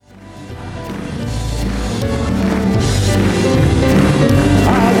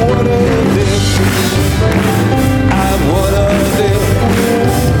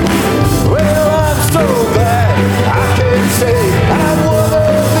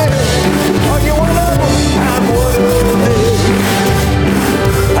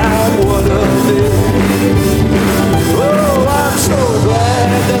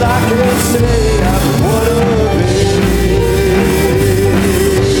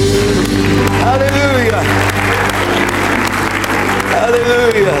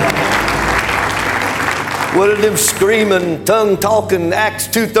None of them screaming, tongue-talking, Acts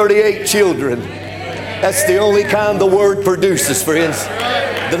 2:38 children. That's the only kind the Word produces, friends.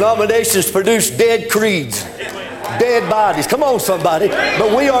 Denominations produce dead creeds, dead bodies. Come on, somebody.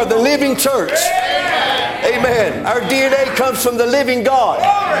 But we are the living church. Amen. Our DNA comes from the living God.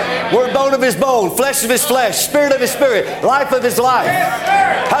 We're bone of His bone, flesh of His flesh, spirit of His spirit, life of His life.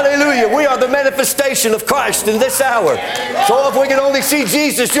 Hallelujah. We are the manifestation of Christ in this hour. So if we can only see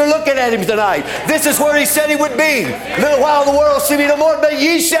Jesus, you're looking at Him tonight. This is where He said He would be. A little while the world see me no more, but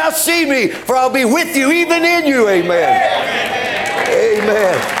ye shall see me, for I'll be with you, even in you. Amen.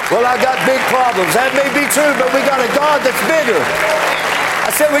 Amen. Well, I got big problems. That may be true, but we got a God that's bigger. I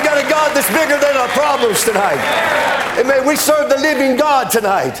said we got a God that's bigger than our problems tonight. Amen. We serve the living God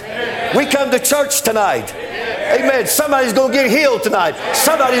tonight. We come to church tonight. Amen. Somebody's going to get healed tonight.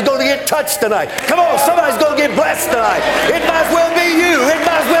 Somebody's going to get touched tonight. Come on, somebody's going to get blessed tonight. It might as well be you. It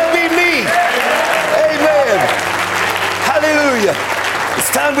might as well be me. Amen. Hallelujah. It's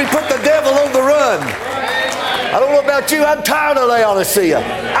time we put the devil on the run. I don't know about you. I'm tired of Laodicea.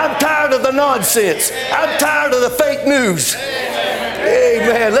 I'm tired of the nonsense. I'm tired of the fake news.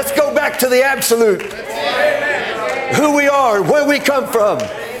 Amen. Let's go back to the absolute. Who we are, where we come from.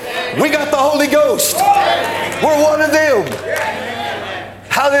 We got the Holy Ghost. We're one of them.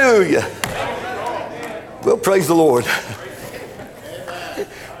 Hallelujah. Well, praise the Lord.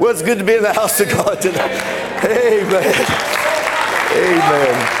 Well, it's good to be in the house of God tonight. Amen.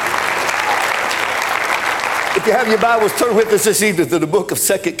 Amen. If you have your Bibles, turn with us this evening to the book of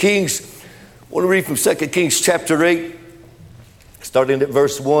 2 Kings. I want to read from 2 Kings chapter 8. Starting at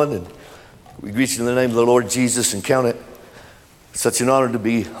verse 1, and we greet you in the name of the Lord Jesus and count it such an honor to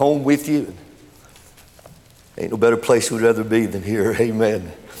be home with you. Ain't no better place we'd rather be than here.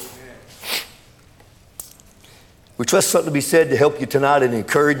 Amen. We trust something to be said to help you tonight and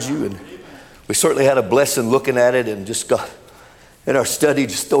encourage you. And we certainly had a blessing looking at it and just got in our study,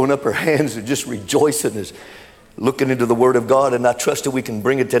 just throwing up our hands and just rejoicing as looking into the Word of God. And I trust that we can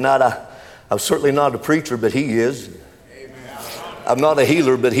bring it tonight. I'm certainly not a preacher, but He is. I'm not a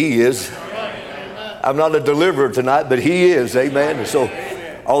healer, but He is. I'm not a deliverer tonight, but He is. Amen. And so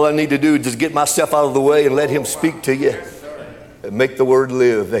all I need to do is just get myself out of the way and let Him speak to you and make the Word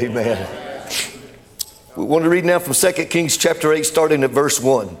live. Amen. We want to read now from 2 Kings chapter 8, starting at verse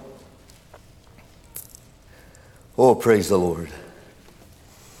 1. Oh, praise the Lord.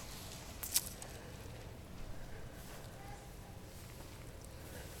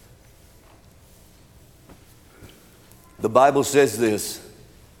 The Bible says this.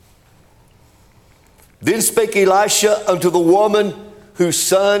 Then spake Elisha unto the woman whose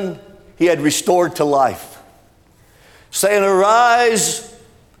son he had restored to life, saying, Arise.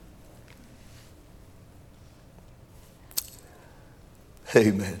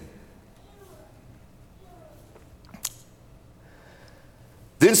 Amen.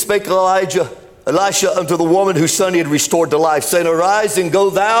 Then spake Elisha unto the woman whose son he had restored to life, saying, Arise and go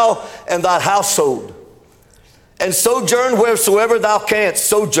thou and thy household, and sojourn wheresoever thou canst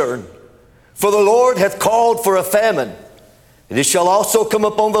sojourn. For the Lord hath called for a famine, and it shall also come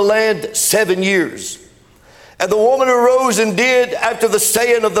upon the land 7 years. And the woman arose and did after the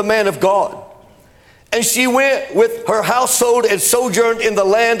saying of the man of God. And she went with her household and sojourned in the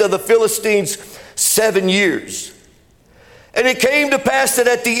land of the Philistines 7 years. And it came to pass that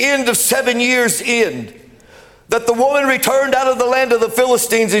at the end of 7 years' end, that the woman returned out of the land of the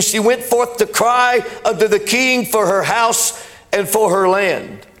Philistines, and she went forth to cry unto the king for her house and for her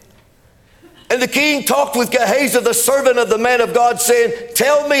land. And the king talked with Gehazi, the servant of the man of God, saying,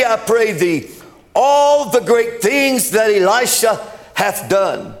 Tell me, I pray thee, all the great things that Elisha hath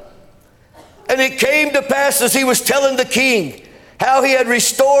done. And it came to pass, as he was telling the king how he had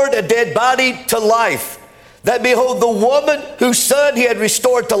restored a dead body to life, that behold, the woman whose son he had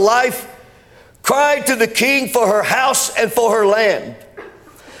restored to life cried to the king for her house and for her land.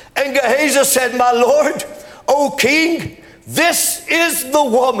 And Gehazi said, My lord, O king, this is the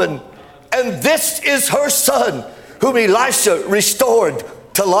woman, and this is her son, whom Elisha restored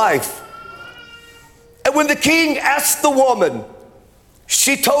to life. And when the king asked the woman,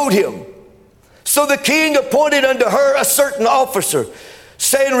 she told him. So the king appointed unto her a certain officer,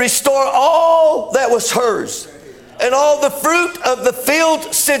 saying, Restore all that was hers, and all the fruit of the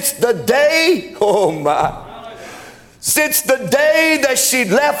field since the day, since the day that she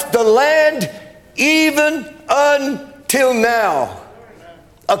left the land, even until now.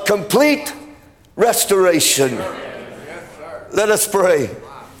 A complete restoration. Let us pray.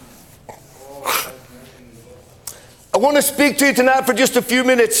 I want to speak to you tonight for just a few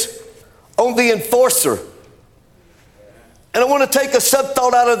minutes on the enforcer. And I want to take a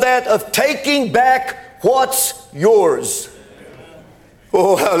sub-thought out of that of taking back what's yours.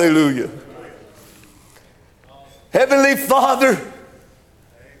 Oh, hallelujah. Heavenly Father,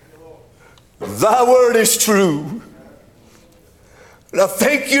 thy word is true. And I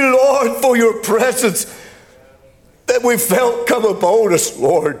thank you, Lord, for your presence that we felt come upon us,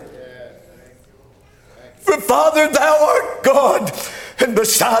 Lord. For Father, thou art God, and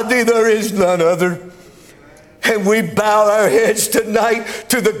beside thee there is none other. And we bow our heads tonight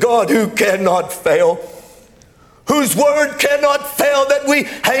to the God who cannot fail, whose word cannot fail, that we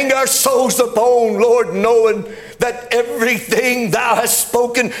hang our souls upon, Lord, knowing that everything thou hast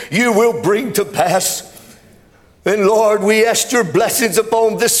spoken you will bring to pass. And Lord, we ask your blessings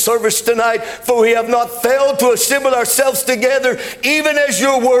upon this service tonight, for we have not failed to assemble ourselves together, even as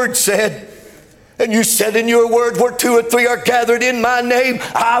your word said. And you said in your word, where two or three are gathered in my name,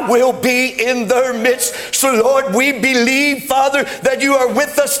 I will be in their midst. So Lord, we believe, Father, that you are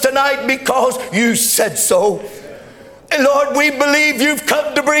with us tonight because you said so. And Lord, we believe you've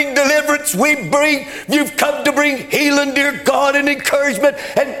come to bring deliverance. You've come to bring healing, dear God, and encouragement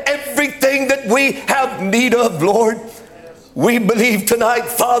and everything that we have need of, Lord. We believe tonight,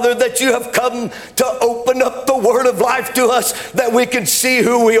 Father, that you have come to open up the word of life to us, that we can see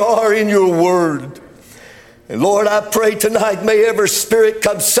who we are in your word. And Lord, I pray tonight, may every spirit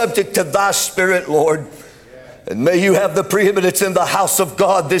come subject to thy spirit, Lord. And may you have the preeminence in the house of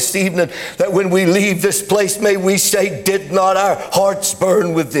God this evening, that when we leave this place, may we say, did not our hearts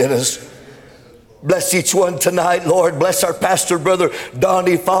burn within us? Bless each one tonight, Lord. Bless our pastor, Brother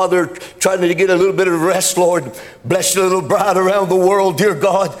Donnie, Father, trying to get a little bit of rest, Lord. Bless your little bride around the world, dear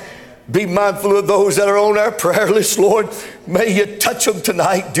God. Be mindful of those that are on our prayer list, Lord. May you touch them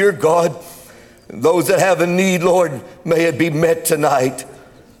tonight, dear God. And those that have a need, Lord, may it be met tonight.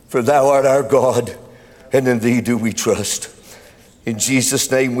 For thou art our God, and in thee do we trust. In Jesus'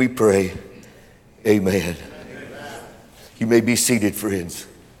 name we pray. Amen. You may be seated, friends.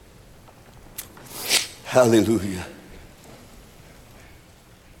 Hallelujah.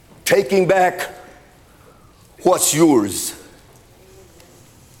 Taking back what's yours.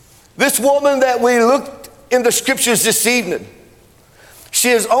 This woman that we looked in the scriptures this evening, she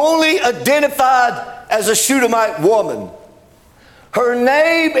is only identified as a Shunammite woman. Her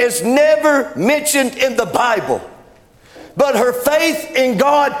name is never mentioned in the Bible, but her faith in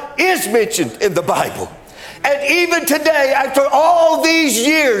God is mentioned in the Bible. And even today, after all these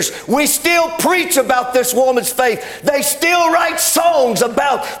years, we still preach about this woman's faith. They still write songs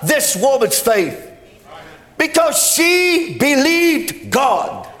about this woman's faith because she believed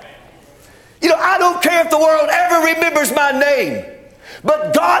God. You know, I don't care if the world ever remembers my name,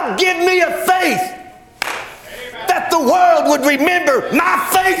 but God give me a faith that the world would remember my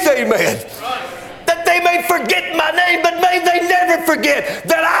faith, amen. That they may forget my name, but may they never forget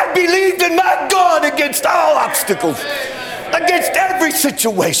that I believed in my God against all obstacles, against every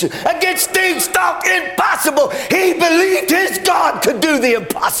situation, against things thought impossible. He believed his God could do the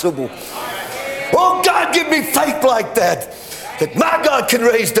impossible. Oh, God, give me faith like that. That my God can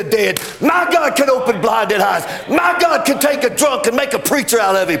raise the dead. My God can open blinded eyes. My God can take a drunk and make a preacher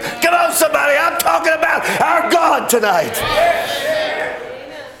out of him. Come on, somebody. I'm talking about our God tonight.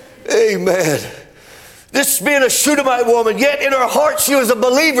 Amen. This being a Shunammite woman, yet in her heart she was a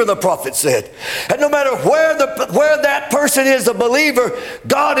believer, the prophet said. And no matter where that person is a believer,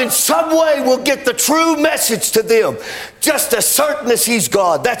 God in some way will get the true message to them. Just as certain as he's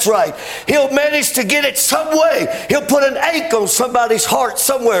God. That's right. He'll manage to get it some way. He'll put an ache on somebody's heart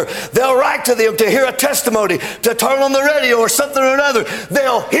somewhere. They'll write to them to hear a testimony, to turn on the radio or something or another.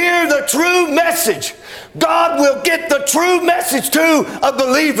 They'll hear the true message. God will get the true message to a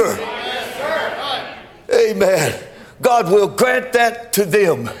believer. Amen. God will grant that to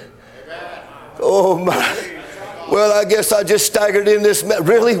them. Oh my. Well, I guess I just staggered in this.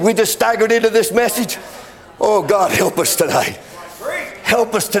 Really? We just staggered into this message? Oh, God, help us tonight.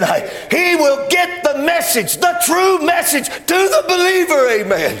 Help us tonight. He will get the message, the true message to the believer.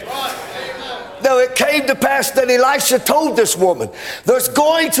 Amen. Now, it came to pass that Elisha told this woman, there's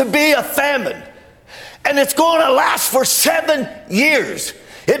going to be a famine, and it's going to last for 7 years.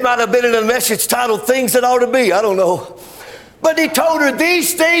 It might have been in a message titled Things That Ought to Be. I don't know. But he told her,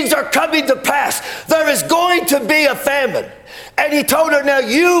 these things are coming to pass. There is going to be a famine. And he told her, now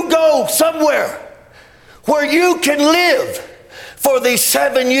you go somewhere where you can live for these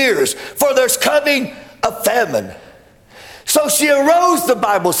 7 years, for there's coming a famine. So she arose, the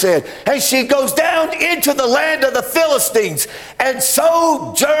Bible said, and she goes down into the land of the Philistines and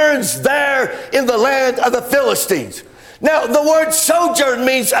sojourns there in the land of the Philistines. Now, the word sojourn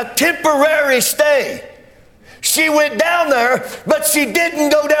means a temporary stay. She went down there, but she didn't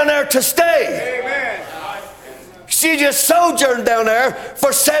go down there to stay. Amen. She just sojourned down there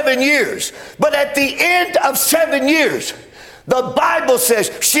for 7 years. But at the end of 7 years, the Bible says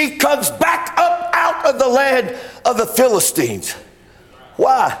she comes back up out of the land of the Philistines.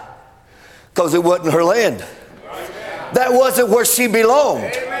 Why? Because it wasn't her land. That wasn't where she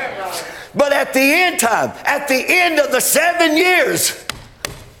belonged. But at the end time, at the end of the 7 years,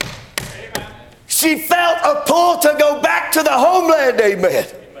 she felt a pull to go back to the homeland. Amen.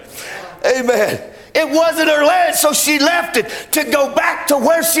 Amen. It wasn't her land, so she left it to go back to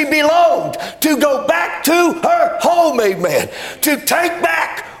where she belonged, to go back to her home. Amen. To take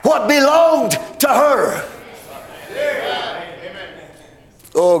back what belonged to her.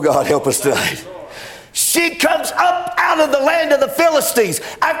 Oh, God, help us tonight. She comes up out of the land of the Philistines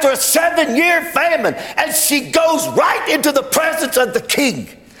after a 7-year famine, and she goes right into the presence of the king.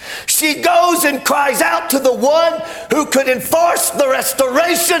 She goes and cries out to the one who could enforce the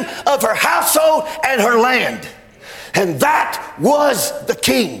restoration of her household and her land. And that was the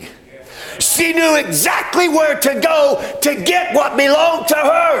king. She knew exactly where to go to get what belonged to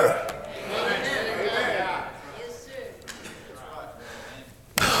her.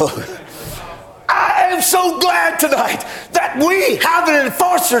 I am so glad tonight that we have an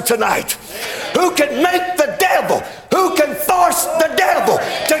enforcer tonight who can make the devil, who can force the devil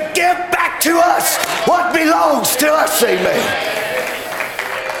to give back to us what belongs to us. Amen.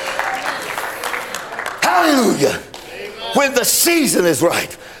 Hallelujah. When the season is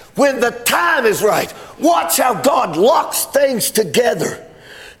right, when the time is right, watch how God locks things together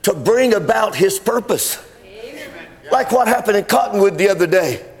to bring about his purpose. Like what happened in Cottonwood the other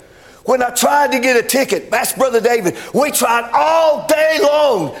day. When I tried to get a ticket, ask Brother David, we tried all day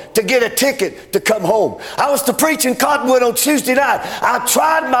long to get a ticket to come home. I was to preach in Cottonwood on Tuesday night. I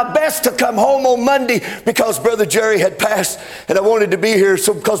tried my best to come home on Monday because Brother Jerry had passed and I wanted to be here.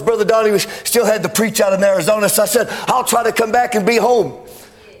 So because Brother Donnie still had to preach out in Arizona, so I said, I'll try to come back and be home.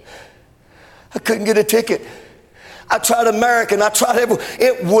 I couldn't get a ticket. I tried American. I tried everyone.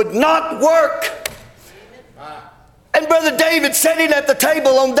 It would not work. And Brother David sitting at the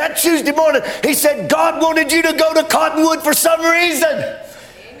table on that Tuesday morning, he said, God wanted you to go to Cottonwood for some reason. Amen.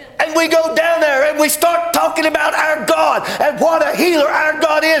 And we go down there and we start talking about our God and what a healer our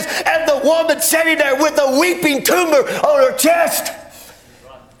God is. And the woman sitting there with a weeping tumor on her chest,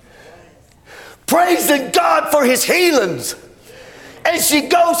 praising God for his healings. And she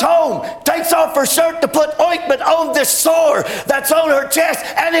goes home, takes off her shirt to put ointment on this sore that's on her chest,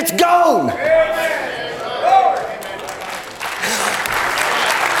 and it's gone. Amen.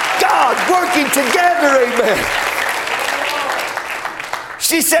 God working together, amen.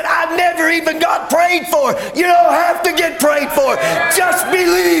 She said, I never even got prayed for. You don't have to get prayed for. Just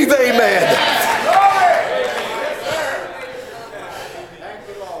believe, amen.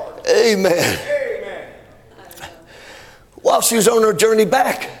 Amen. While she was on her journey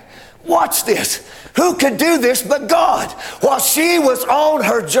back, watch this. Who could do this but God? While she was on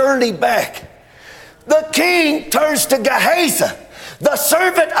her journey back, the king turns to Gehazi, the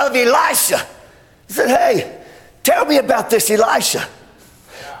servant of Elisha. He said, hey, tell me about this Elisha.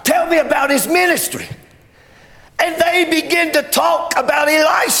 Tell me about his ministry. And they begin to talk about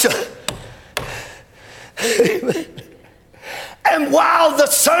Elisha. And while the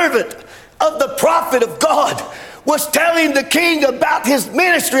servant of the prophet of God was telling the king about his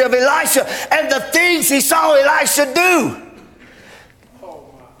ministry of Elisha and the things he saw Elisha do,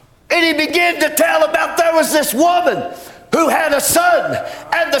 and he began to tell about there was this woman who had a son,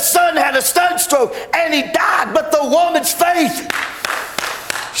 and the son had a sunstroke, and he died. But the woman's faith,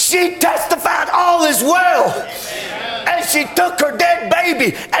 she testified all is well. Amen. And she took her dead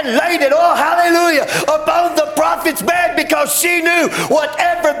baby and laid it, oh hallelujah, upon the prophet's bed because she knew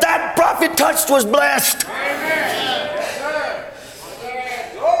whatever that prophet touched was blessed. Amen.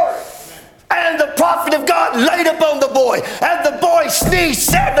 And the prophet of God laid upon the boy, and the boy sneezed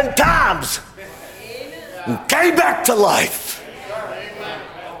 7 times and came back to life.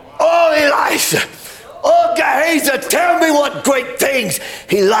 Oh, Elisha. Oh, Gehazi, tell me what great things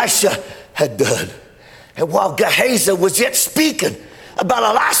Elisha had done. And while Gehazi was yet speaking about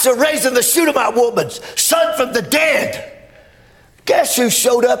Elisha raising the Shunammite woman's son from the dead, guess who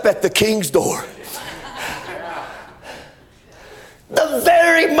showed up at the king's door? The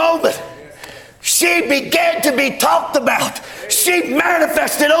very moment she began to be talked about, she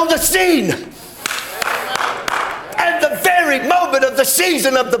manifested on the scene. And the very moment of the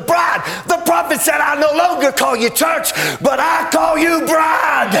season of the bride, the prophet said, I no longer call you church, but I call you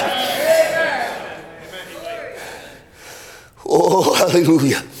bride. Oh,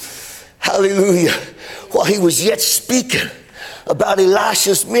 hallelujah. Hallelujah. While he was yet speaking about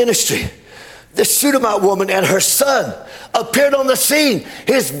Elisha's ministry, the Shunammite woman and her son appeared on the scene,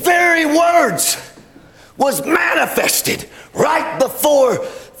 his very words was manifested right before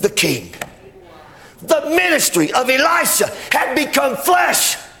the king. The ministry of Elisha had become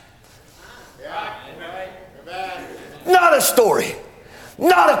flesh. Not a story,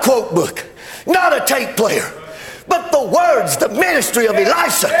 not a quote book, not a tape player, but the words, the ministry of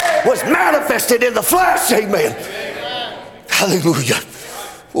Elisha was manifested in the flesh. Amen. Hallelujah.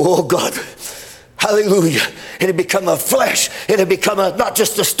 Oh God. Hallelujah. It had become a flesh. It had become not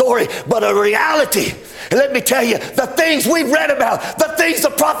just a story, but a reality. And let me tell you, the things we've read about, the things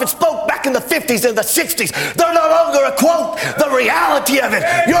the prophet spoke back in the 50s and the 60s, they're no longer a quote. The reality of it,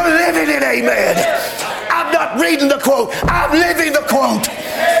 you're living it, amen. I'm not reading the quote, I'm living the quote.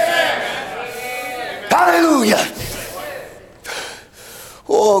 Hallelujah.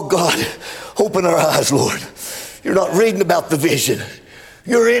 Oh God, open our eyes, Lord. You're not reading about the vision.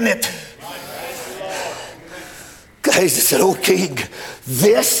 You're in it. Guys, I said, oh king,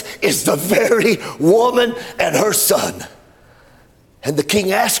 this is the very woman and her son. And the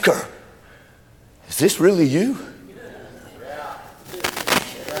king asked her, is this really you?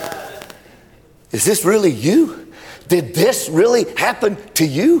 Is this really you? Did this really happen to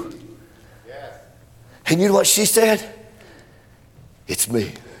you? And you know what she said? It's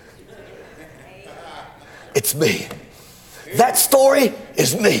me. It's me. That story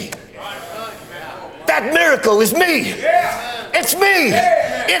is me. That miracle is me. It's me.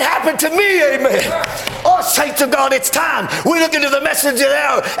 It happened to me, amen. Oh, saints of God, it's time. We look into the message of the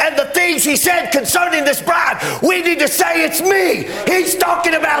hour and the things he said concerning this bride. We need to say it's me. He's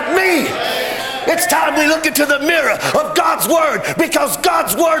talking about me. It's time we look into the mirror of God's word, because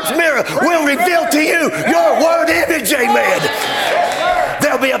God's word's mirror will reveal to you your word image, amen.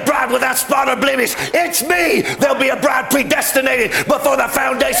 There'll be a bride without spot or blemish. It's me. There'll be a bride predestinated before the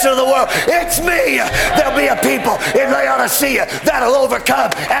foundation of the world. It's me. There'll be a people in Laodicea that'll overcome.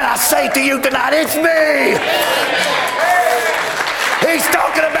 And I say to you tonight, it's me. He's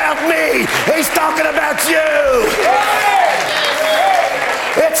talking about me. He's talking about you.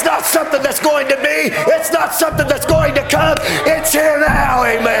 It's not something that's going to be. It's not something that's going to come. It's here now,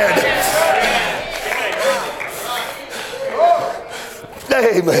 amen.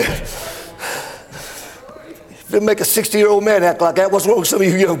 Amen. If they make a 60-year-old man act like that, what's wrong with some of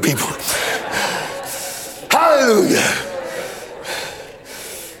you young people? Hallelujah.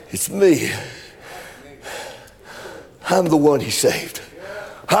 It's me. I'm the one he saved.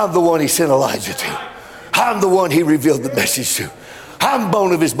 I'm the one he sent Elijah to. I'm the one he revealed the message to. I'm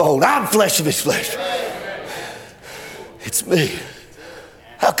bone of his bone. I'm flesh of his flesh. It's me.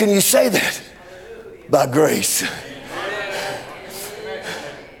 How can you say that? By grace.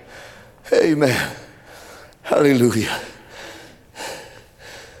 Amen. Hallelujah.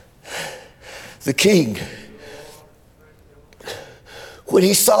 The king, when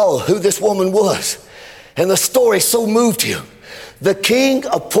he saw who this woman was, and the story so moved him, the king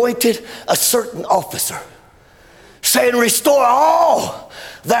appointed a certain officer, saying, restore all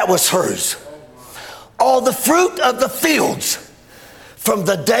that was hers, all the fruit of the fields, from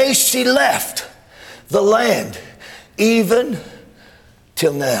the day she left the land, even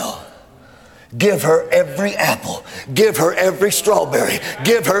till now. Give her every apple. Give her every strawberry.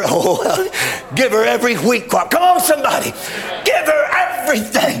 Give her every wheat crop. Come on, somebody. Give her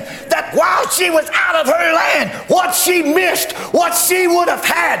everything, that while she was out of her land, what she missed, what she would have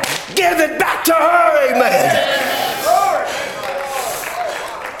had, give it back to her. Amen.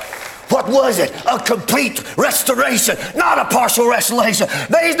 What was it? A complete restoration, not a partial restoration.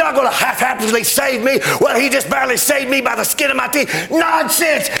 He's not going to half-heartedly save me. Well, he just barely saved me by the skin of my teeth.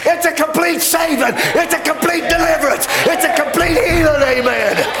 Nonsense. It's a complete saving. It's a complete deliverance. It's a complete healing.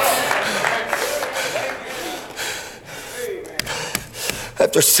 Amen.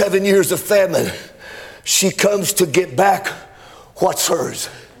 After 7 years of famine, she comes to get back what's hers.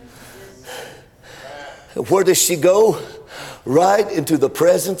 And where does she go? Right into the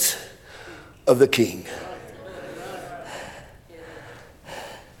presence of the king.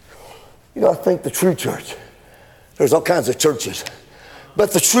 You know, I think the true church, there's all kinds of churches,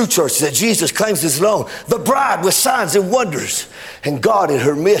 but the true church that Jesus claims is alone, the bride with signs and wonders, and God in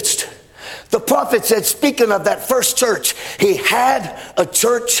her midst. The prophet said, speaking of that first church, he had a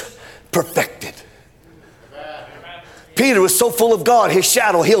church perfected. Peter was so full of God, his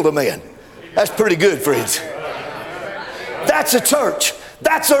shadow healed a man. That's pretty good, friends. That's a church.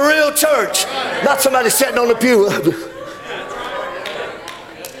 That's a real church. Not somebody sitting on the pew.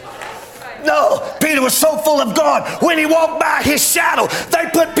 No, Peter Peter was so full of God, when he walked by his shadow, they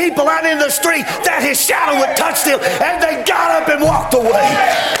put people out in the street that his shadow would touch them, and they got up and walked away.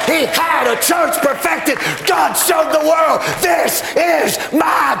 He had a church perfected. God showed the world, this is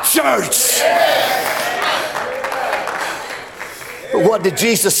my church. But what did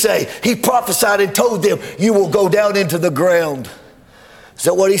Jesus say? He prophesied and told them, you will go down into the ground. Is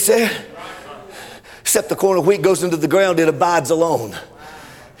that what he said? Except the corn of wheat goes into the ground, it abides alone.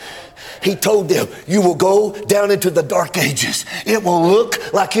 He told them, you will go down into the dark ages. It will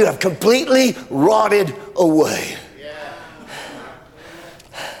look like you have completely rotted away.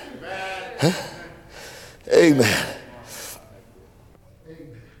 Huh? Amen.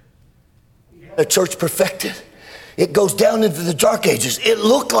 A church perfected. It goes down into the dark ages. It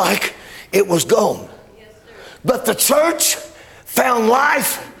looked like it was gone. But the church found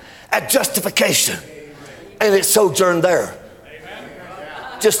life at justification. And it sojourned there.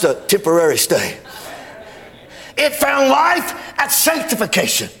 Just a temporary stay. It found life at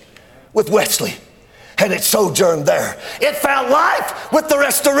sanctification with Wesley. And it sojourned there. It found life with the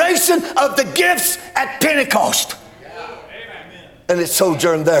restoration of the gifts at Pentecost. And it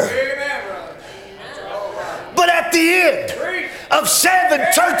sojourned there. But at the end of 7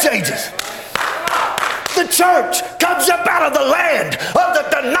 church ages, the church comes up out of the land of the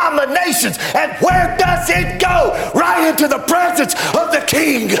denominations. And where does it go? Right into the presence of the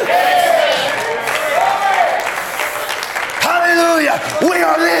King. Hallelujah. We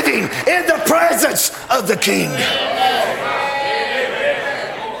are living in the presence of the King.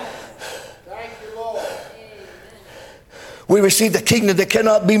 We receive the kingdom that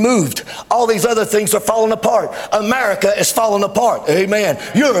cannot be moved. All these other things are falling apart. America is falling apart. Amen.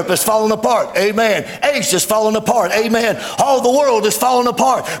 Europe is falling apart. Amen. Asia is falling apart. Amen. All the world is falling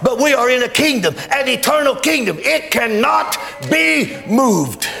apart. But we are in a kingdom, an eternal kingdom. It cannot be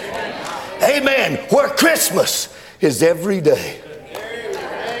moved. Amen. Where Christmas is every day.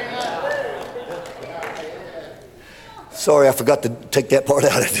 Sorry, I forgot to take that part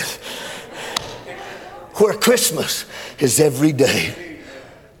out of it. Where Christmas is every day,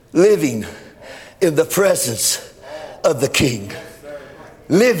 living in the presence of the King.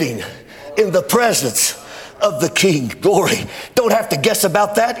 Living in the presence of the King. Glory. Don't have to guess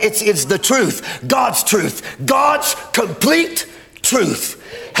about that. It's the truth. God's truth. God's complete truth.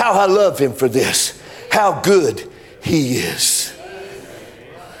 How I love him for this. How good he is.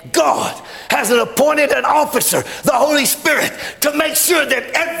 God has appointed an officer, the Holy Spirit, to make sure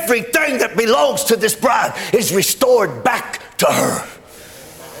that everything that belongs to this bride is restored back to her.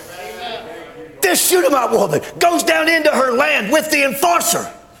 This Shunammite woman goes down into her land with the enforcer.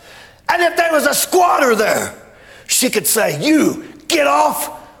 And if there was a squatter there, she could say, you get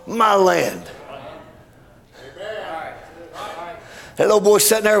off my land. That little boy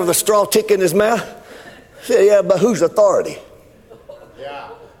sitting there with a straw tick in his mouth said, yeah, but whose authority?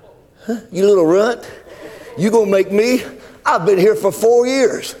 Huh? You little runt. You gonna make me? I've been here for 4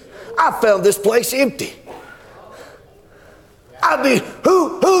 years. I found this place empty. I mean,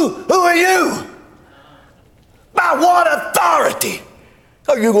 who are you? By what authority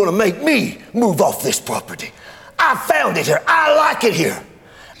are you gonna make me move off this property? I found it here. I like it here.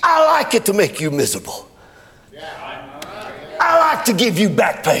 I like it to make you miserable. I like to give you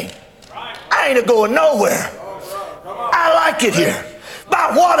back pain. I ain't going nowhere. I like it here.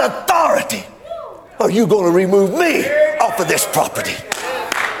 By what authority are you going to remove me off of this property?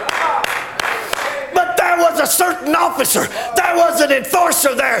 But there was a certain officer, there was an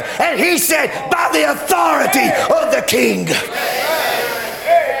enforcer there, and he said, by the authority of the King,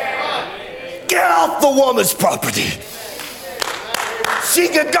 get off the woman's property. She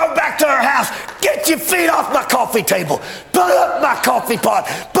could go back to her house. Get your feet off my coffee table. Put up my coffee pot.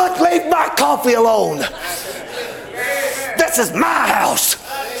 But leave my coffee alone. This is my house.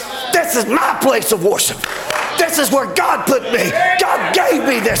 This is my place of worship. This is where God put me. God gave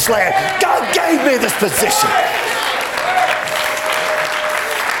me this land. God gave me this position.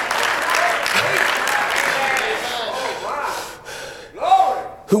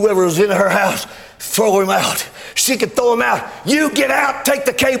 Whoever was in her house, throw him out. She could throw him out. You get out, take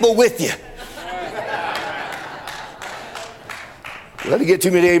the cable with you. Let me get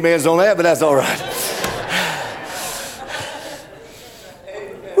too many amens on that, but that's all right.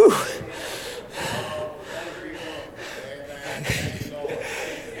 Whew.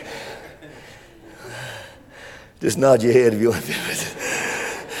 Just nod your head if you want to.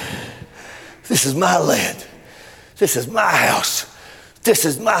 This is my land. This is my house. This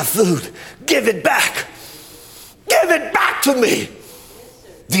is my food. Give it back. Give it back to me.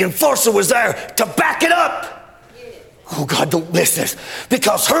 The enforcer was there to back it up. Oh, God, don't miss this.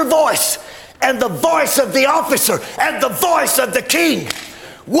 Because her voice and the voice of the officer and the voice of the king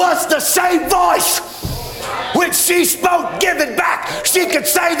was the same voice. When she spoke, give it back, she could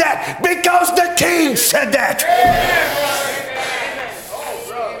say that because the king said that.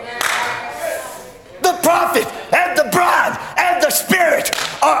 The prophet and the bride and the spirit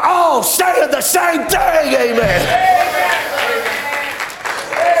are all saying the same thing. Amen.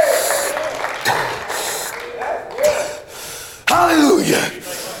 Hallelujah.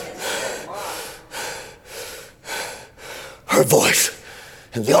 Her voice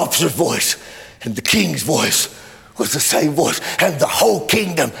and the officer's voice and the king's voice was the same voice, and the whole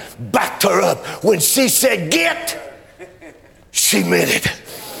kingdom backed her up. When she said get, she meant it.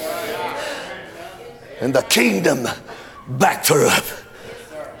 And the kingdom backed her up.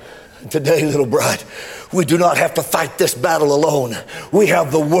 And today, little bride, we do not have to fight this battle alone. We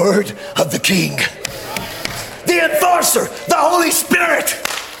have the word of the king. The enforcer, the Holy Spirit,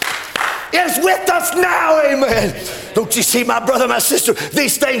 is with us now. Amen. Don't you see, my brother, my sister,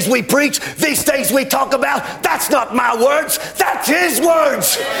 these things we preach, these things we talk about, that's not my words, that's his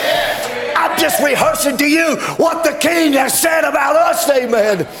words. I'm just rehearsing to you what the king has said about us.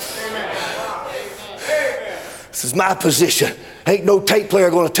 Amen. This is my position. Ain't no tape player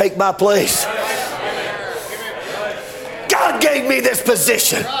going to take my place. God gave me this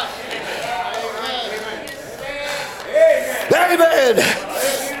position. Amen.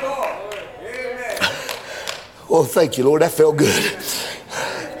 Oh, thank you, Lord. That felt good.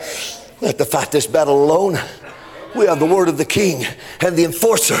 We have to fight this battle alone. We have the word of the king and the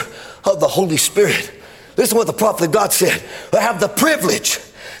enforcer of the Holy Spirit. Listen to what the prophet of God said. We have the privilege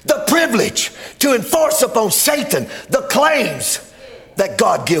to enforce upon Satan the claims that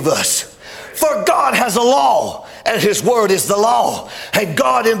God give us. For God has a law, and his word is the law. And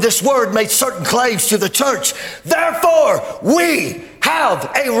God in this word made certain claims to the church. Therefore, we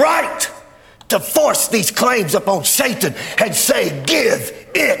have a right to force these claims upon Satan and say, give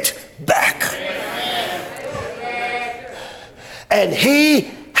it back. And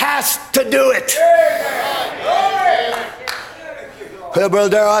he has to do it. Well, Brother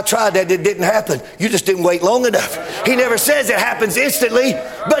Darrell, I tried that. It didn't happen. You just didn't wait long enough. He never says it happens instantly,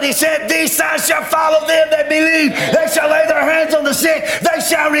 but he said, these signs shall follow them that believe. They shall lay their hands on the sick. They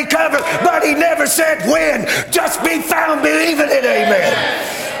shall recover. But he never said when. Just be found believing it. Amen.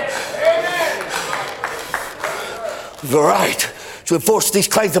 The right to enforce these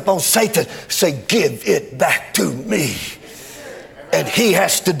claims upon Satan. Say, give it back to me. And he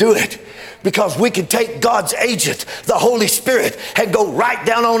has to do it. Because we can take God's agent, the Holy Spirit, and go right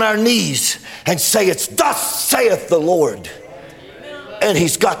down on our knees and say, it's thus saith the Lord. And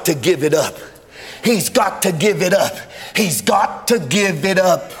he's got to give it up. He's got to give it up. He's got to give it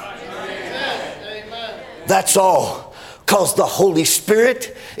up. That's all. Because the Holy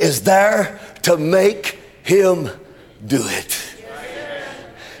Spirit is there to make him do it.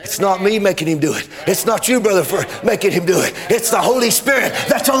 It's not me making him do it. It's not you, brother, for making him do it. It's the Holy Spirit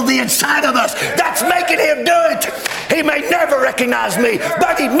that's on the inside of us that's making him do it. He may never recognize me,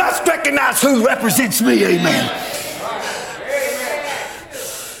 but he must recognize who represents me. Amen.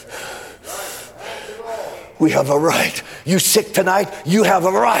 We have a right. You sick tonight, you have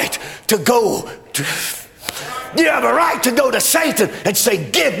a right to go to... You have a right to go to Satan and say,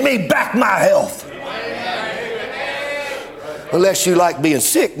 give me back my health. Unless you like being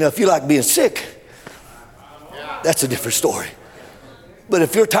sick. Now, if you like being sick, that's a different story. But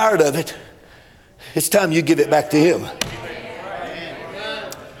if you're tired of it, it's time you give it back to him.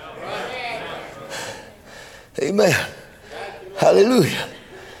 Amen. Hallelujah.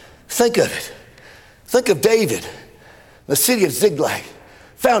 Think of it. Think of David, the city of Ziklag,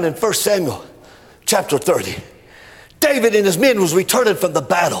 found in 1 Samuel chapter 30. David and his men was returning from the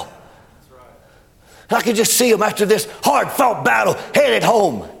battle. I could just see them after this hard-fought battle headed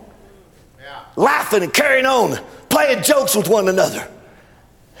home, laughing and carrying on, playing jokes with one another.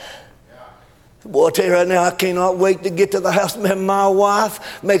 Boy, I tell you right now, I cannot wait to get to the house. Man, my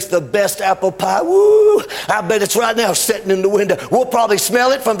wife makes the best apple pie. Woo! I bet it's right now sitting in the window. We'll probably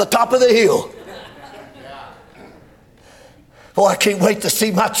smell it from the top of the hill. Boy, I can't wait to see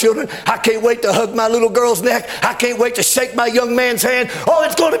my children. I can't wait to hug my little girl's neck. I can't wait to shake my young man's hand. Oh,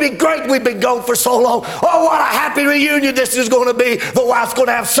 it's going to be great. We've been gone for so long. Oh, what a happy reunion this is going to be. The wife's going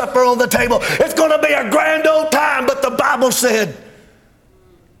to have supper on the table. It's going to be a grand old time. But the Bible said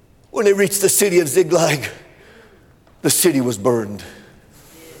when they reached the city of Ziklag, the city was burned.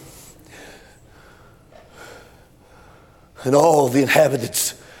 And all the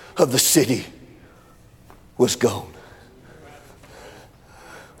inhabitants of the city was gone.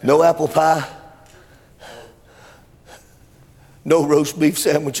 No apple pie. No roast beef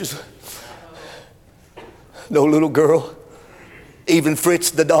sandwiches. No little girl. Even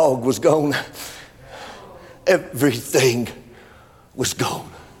Fritz the dog was gone. Everything was gone.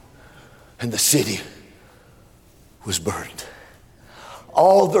 And the city was burned.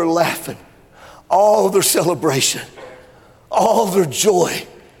 All their laughing, all their celebration, all their joy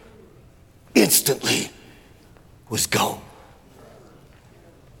instantly was gone.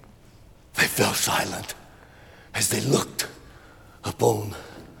 They fell silent as they looked upon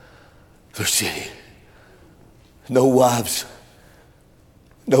their city. No wives,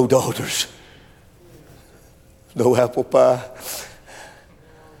 no daughters, no apple pie,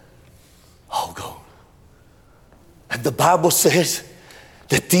 all gone. And the Bible says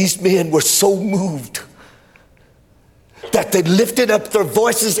that these men were so moved that they lifted up their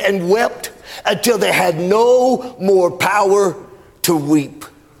voices and wept until they had no more power to weep.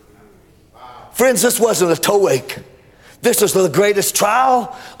 Friends, this wasn't a toe ache. This was the greatest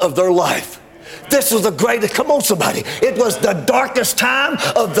trial of their life. This was the greatest, come on somebody, it was the darkest time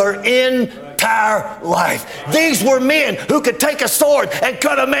of their entire life. These were men who could take a sword and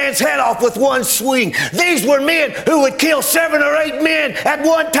cut a man's head off with one swing. These were men who would kill 7 or 8 men at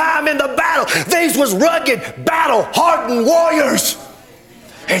one time in the battle. These was rugged, battle-hardened warriors.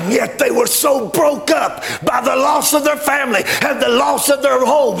 And yet they were so broke up by the loss of their family and the loss of their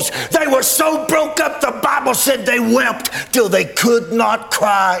homes. They were so broke up, the Bible said they wept till they could not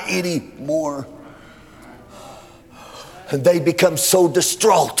cry anymore. And they become so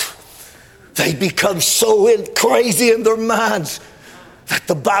distraught. They become so crazy in their minds that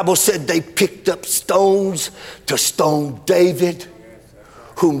the Bible said they picked up stones to stone David,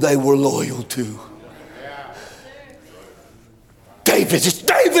 whom they were loyal to. It's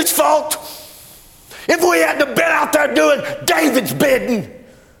David's fault. If we hadn't been out there doing David's bidding,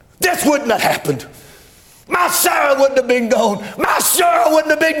 this wouldn't have happened. My Sarah wouldn't have been gone. My Sarah wouldn't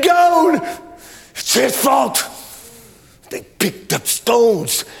have been gone. It's his fault. They picked up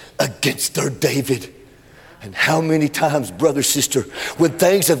stones against their David. And how many times, brother, sister, when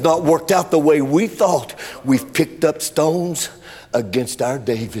things have not worked out the way we thought, we've picked up stones against our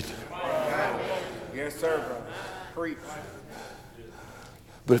David. Yes, sir, brother. Preach.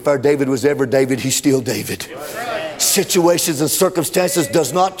 But if our David was ever David, he's still David. Situations and circumstances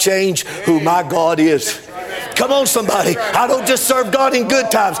does not change who my God is. Come on, somebody. I don't just serve God in good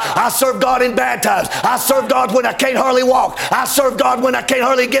times. I serve God in bad times. I serve God when I can't hardly walk. I serve God when I can't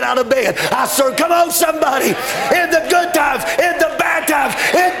hardly get out of bed. Come on, somebody. In the good times, in the bad times,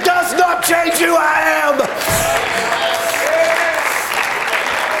 it does not change who I am.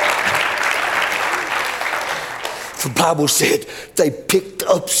 The Bible said they picked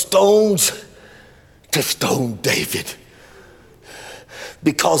up stones to stone David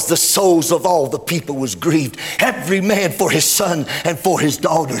because the souls of all the people was grieved, every man for his son and for his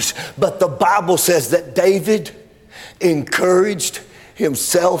daughters. But the Bible says that David encouraged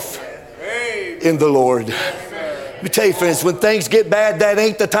himself in the Lord. Let me tell you, friends, when things get bad, that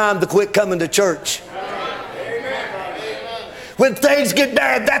ain't the time to quit coming to church. When things get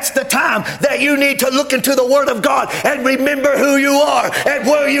bad, that's the time that you need to look into the Word of God and remember who you are and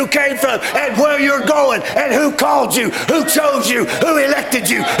where you came from and where you're going and who called you, who chose you, who elected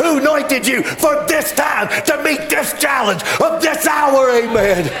you, who anointed you for this time to meet this challenge of this hour.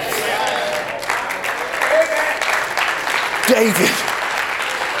 Amen.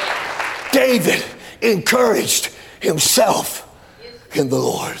 David encouraged himself in the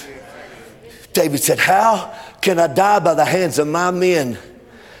Lord. David said, how can I die by the hands of my men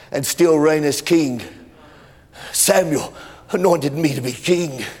and still reign as king? Samuel anointed me to be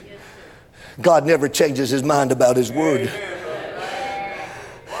king. God never changes his mind about his word.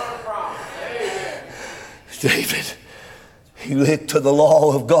 David, he looked to the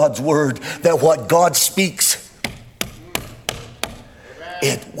law of God's word that what God speaks,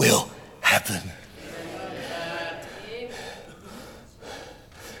 it will happen.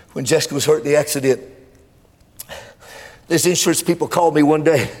 When Jessica was hurt in the accident, this insurance people called me one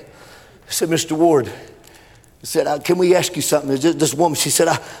day. They said, Mr. Ward, I said, can we ask you something? This woman, she said,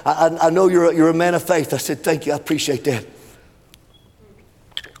 I know you're a man of faith. I said, thank you, I appreciate that.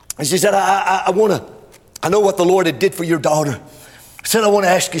 And she said, I know what the Lord had did for your daughter. I said, I want to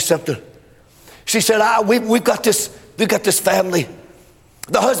ask you something. She said, we've got this family.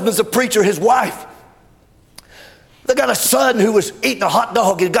 The husband's a preacher, his wife. They got a son who was eating a hot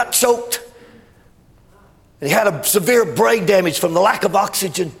dog and got choked. And he had a severe brain damage from the lack of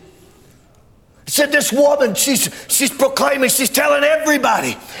oxygen. He said this woman, she's proclaiming, she's telling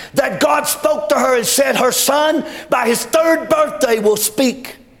everybody that God spoke to her and said her son by his 3rd birthday will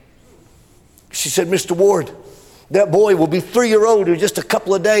speak. She said, Mr. Ward, that boy will be 3-year-old in just a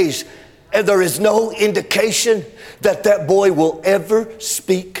couple of days. And there is no indication that that boy will ever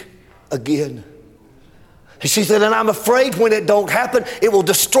speak again. And she said, and I'm afraid when it don't happen, it will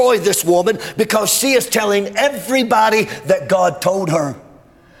destroy this woman because she is telling everybody that God told her.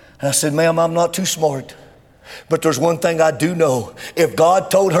 And I said, ma'am, I'm not too smart. But there's one thing I do know. If God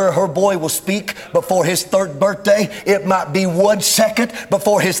told her her boy will speak before his 3rd birthday, it might be 1 second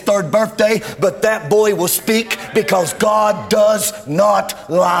before his 3rd birthday, but that boy will speak because God does not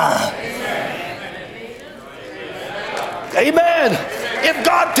lie. Amen. If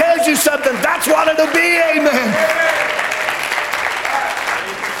God tells you something, that's what it'll be. Amen.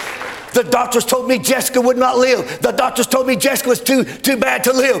 The doctors told me Jessica would not live. The doctors told me Jessica was too bad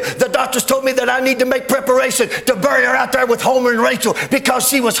to live. The doctors told me that I need to make preparation to bury her out there with Homer and Rachel because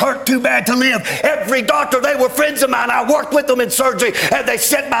she was hurt too bad to live. Every doctor, they were friends of mine. I worked with them in surgery, and they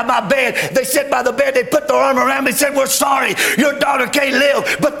sat by my bed. They sat by the bed. They put their arm around me and said, we're sorry, your daughter can't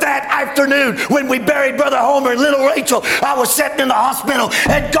live. But that afternoon, when we buried Brother Homer and little Rachel, I was sitting in the hospital,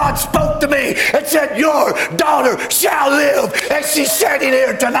 and God spoke to me and said, your daughter shall live. And she's sitting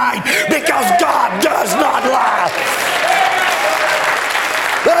here tonight. Because God does not lie.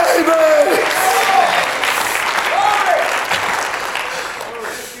 Amen.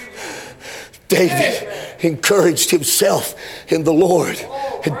 David encouraged himself in the Lord.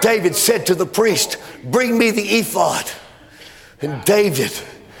 And David said to the priest, bring me the ephod. And David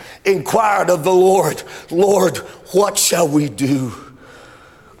inquired of the Lord, Lord, what shall we do?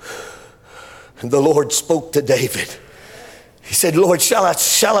 And the Lord spoke to David. He said, Lord, shall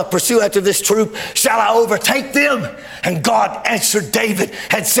I pursue after this troop? Shall I overtake them? And God answered David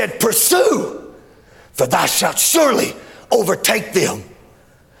and said, pursue, for thou shalt surely overtake them,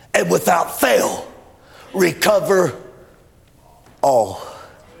 and without fail recover all.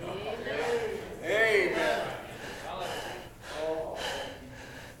 Amen.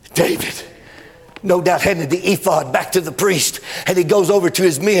 David, no doubt, handed the ephod back to the priest, and he goes over to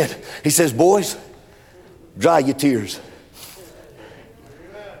his men. He says, boys, dry your tears.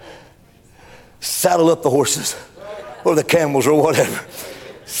 Saddle up the horses or the camels or whatever.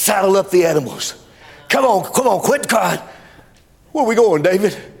 Saddle up the animals. Come on, quit crying. Where are we going,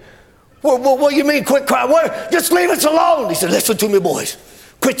 David? What do you mean quit crying? Just leave us alone. He said, listen to me, boys.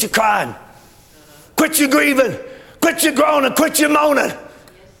 Quit your crying. Quit your grieving. Quit your groaning. Quit your moaning.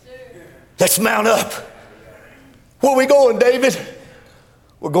 Let's mount up. Where are we going, David?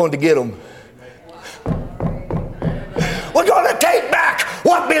 We're going to get them. We're going to take back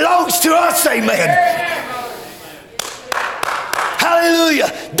what belongs to us, amen.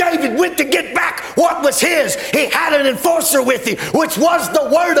 Hallelujah. David went to get back what was his. He had an enforcer with him, which was the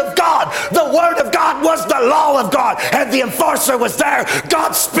Word of God. The Word of God was the law of God, and the enforcer was there.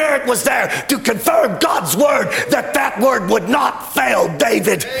 God's Spirit was there to confirm God's Word, that Word would not fail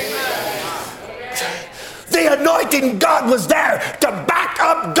David. The anointing God was there to back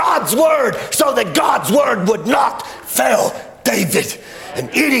up God's Word so that God's Word would not fail David. And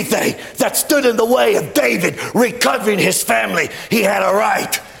anything that stood in the way of David recovering his family, he had a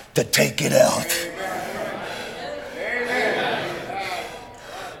right to take it out.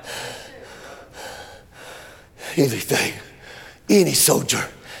 Anything, any soldier,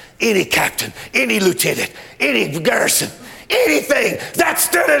 any captain, any lieutenant, any garrison, anything that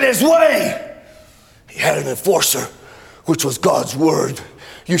stood in his way, he had an enforcer, which was God's Word.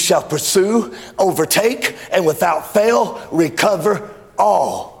 You shall pursue, overtake, and without fail recover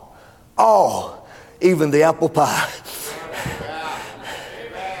all, even the apple pie.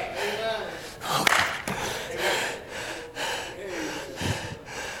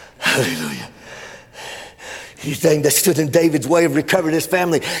 Hallelujah. Anything that stood in David's way of recovering his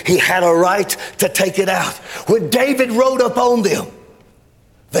family, he had a right to take it out. When David rode up on them,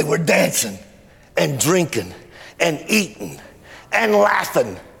 they were dancing and drinking and eating and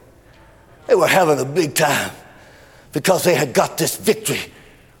laughing. They were having a big time because they had got this victory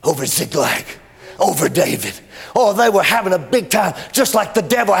over Ziklag, over David. Oh, they were having a big time, just like the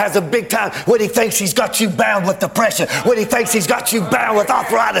devil has a big time when he thinks he's got you bound with depression, when he thinks he's got you bound with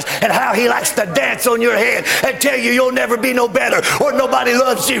arthritis, and how he likes to dance on your head and tell you you'll never be no better, or nobody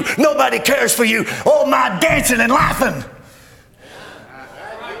loves you, nobody cares for you. Oh, my dancing and laughing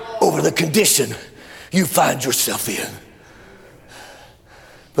over the condition you find yourself in.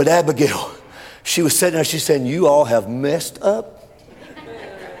 But Abigail, she was sitting there, she's saying, you all have messed up.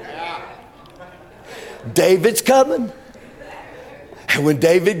 David's coming. And when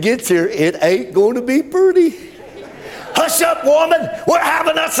David gets here, it ain't going to be pretty. Hush up, woman. We're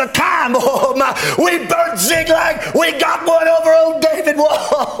having us a time. Oh, my. We burnt Ziklag. We got one over old David.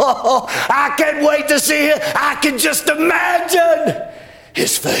 Whoa. I can't wait to see it. I can just imagine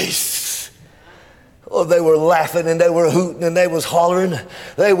his face. Oh, they were laughing and they were hooting and they was hollering.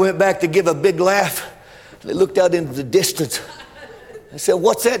 They went back to give a big laugh. They looked out into the distance. They said,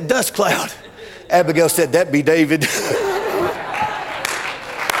 what's that dust cloud? Abigail said, that be David.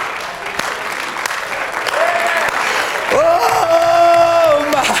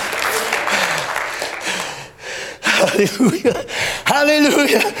 Hallelujah.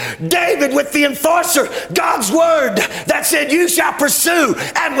 Hallelujah. David with the enforcer, God's word that said, you shall pursue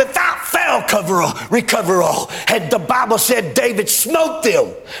and without fail recover all. And the Bible said David smote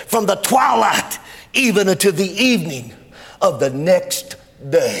them from the twilight even unto the evening of the next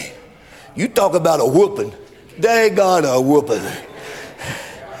day. You talk about a whooping. They got a whooping.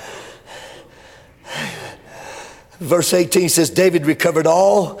 Verse 18 says, David recovered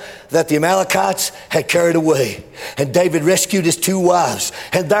all that the Amalekites had carried away. And David rescued his 2 wives.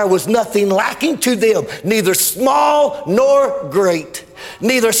 And there was nothing lacking to them, neither small nor great,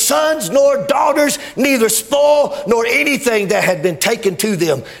 neither sons nor daughters, neither spoil nor anything that had been taken to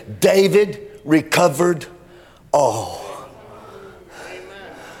them. David recovered all.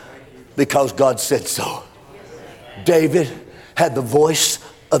 Because God said so. David had the voice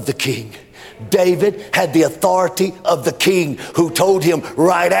of the king. David had the authority of the king who told him,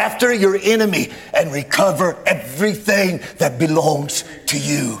 right after your enemy and recover everything that belongs to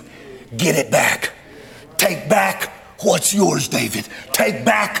you. Get it back. Take back what's yours, David. Take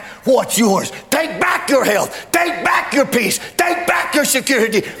back what's yours. Take back your health. Take back your peace. Take back your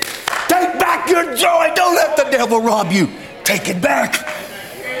security. Take back your joy. Don't let the devil rob you. Take it back.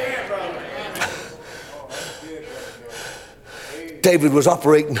 David was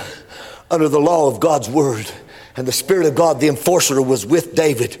operating under the law of God's word. And the Spirit of God, the enforcer, was with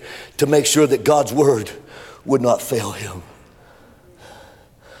David to make sure that God's word would not fail him.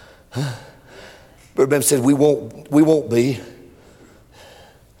 Brother Branham said, we won't be.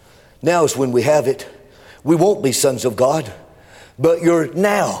 Now is when we have it. We won't be sons of God, but you're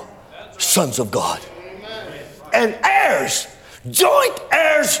now sons of God. And heirs, joint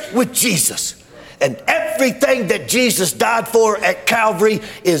heirs with Jesus. And everything that Jesus died for at Calvary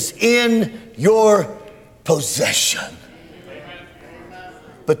is in your possession.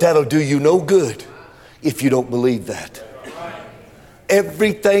 But that'll do you no good if you don't believe that.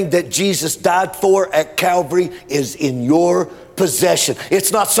 Everything that Jesus died for at Calvary is in your possession.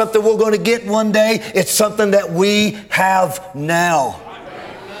 It's not something we're going to get one day. It's something that we have now.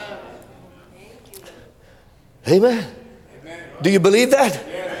 Amen. Do you believe that?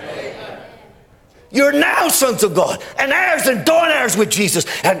 You're now sons of God and heirs and joint heirs with Jesus.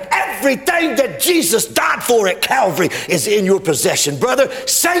 And everything that Jesus died for at Calvary is in your possession. Brother,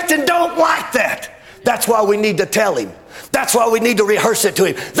 Satan don't like that. That's why we need to tell him. That's why we need to rehearse it to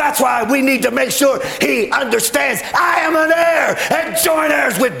him. That's why we need to make sure he understands I am an heir and joint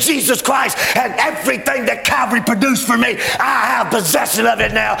heirs with Jesus Christ. And everything that Calvary produced for me, I have possession of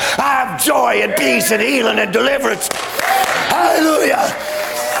it now. I have joy and peace and healing and deliverance. Hallelujah.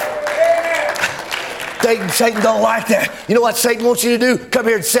 Satan don't like that. You know what Satan wants you to do? Come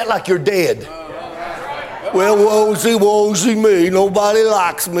here and sit like you're dead. Well, woe-zy me. Nobody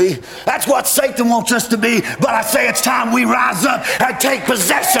likes me. That's what Satan wants us to be. But I say it's time we rise up and take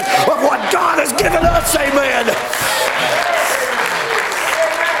possession of what God has given us. Amen.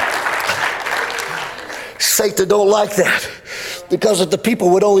 Satan don't like that. Because if the people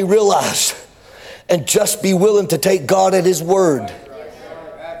would only realize and just be willing to take God at his word.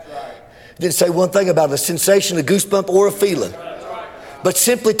 Didn't say one thing about a sensation, a goosebump, or a feeling. But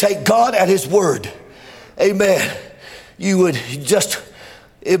simply take God at his word. Amen. You would just,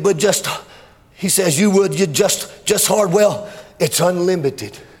 he says you'd just hard. Well, it's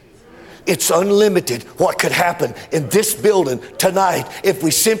unlimited. It's unlimited what could happen in this building tonight if we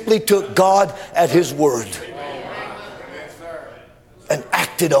simply took God at his word and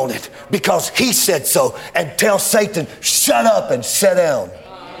acted on it because he said so, and tell Satan, shut up and sit down.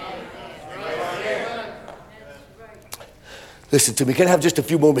 Listen to me. Can I have just a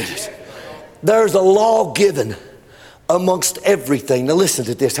few more minutes? There's a law given amongst everything. Now listen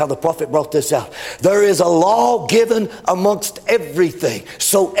to this, how the prophet brought this out. There is a law given amongst everything.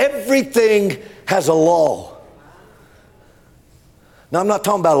 So everything has a law. Now I'm not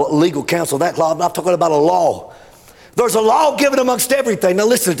talking about a legal counsel, that law. I'm not talking about a law. There's a law given amongst everything. Now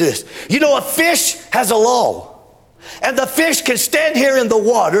listen to this. You know, a fish has a law. And the fish can stand here in the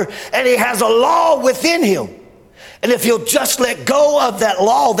water and he has a law within him. And if he'll just let go of that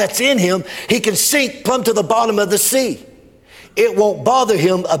law that's in him, he can sink plumb to the bottom of the sea. It won't bother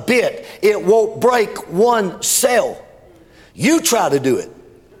him a bit. It won't break one cell. You try to do it.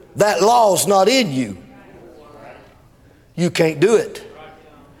 That law's not in you. You can't do it.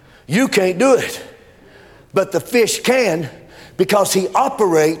 You can't do it. But the fish can because he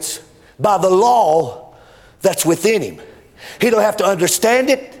operates by the law that's within him. He don't have to understand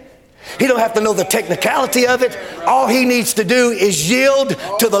it. He don't have to know the technicality of it. All he needs to do is yield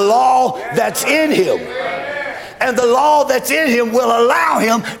to the law that's in him. And the law that's in him will allow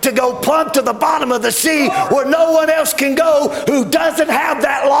him to go plumb to the bottom of the sea where no one else can go who doesn't have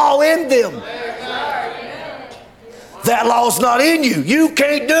that law in them. That law's not in you. You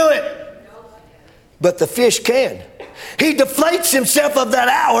can't do it. But the fish can. He deflates himself of that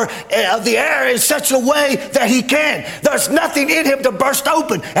hour of the air in such a way that he can. There's nothing in him to burst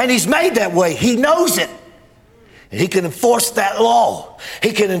open, and he's made that way. He knows it. And he can enforce that law.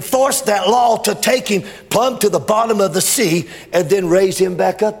 He can enforce that law to take him plumb to the bottom of the sea and then raise him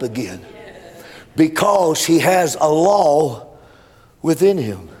back up again. Because he has a law within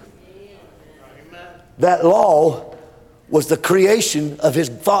him. That law was the creation of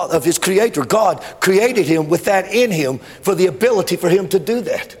his creator. God created him with that in him for the ability for him to do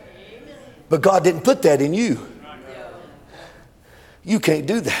that. But God didn't put that in you. You can't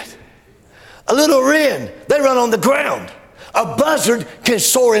do that. A little wren, they run on the ground. A buzzard can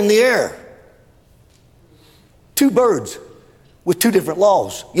soar in the air. Two birds with two different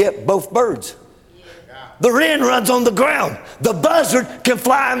laws, yet both birds. The wren runs on the ground. The buzzard can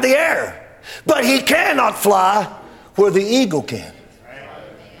fly in the air, but he cannot fly where the eagle can.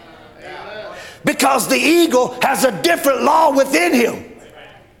 Because the eagle has a different law within him.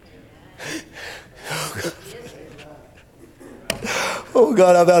 Oh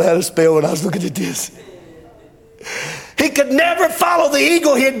God, I about had a spell when I was looking at this. He could never follow the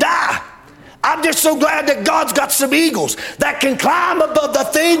eagle, he'd die. I'm just so glad that God's got some eagles that can climb above the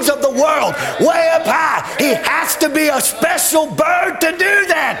things of the world, way up high. He has to be a special bird to do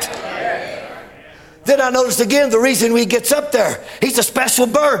that. Then I noticed again the reason he gets up there. He's a special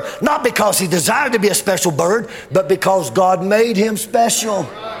bird, not because he desired to be a special bird, but because God made him special.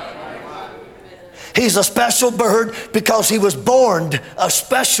 He's a special bird because he was born a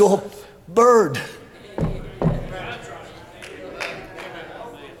special bird.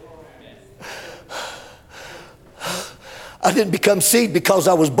 I didn't become seed because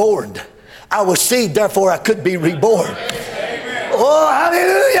I was born. I was seed, therefore I could be reborn. Oh,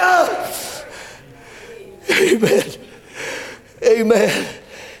 hallelujah! Amen. Amen.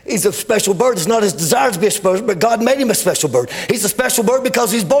 He's a special bird. It's not his desire to be a special bird, but God made him a special bird. He's a special bird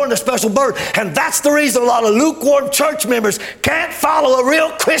because he's born a special bird. And that's the reason a lot of lukewarm church members can't follow a real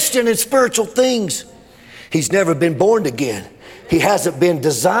Christian in spiritual things. He's never been born again. He hasn't been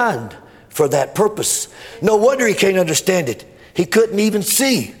designed for that purpose. No wonder he can't understand it. He couldn't even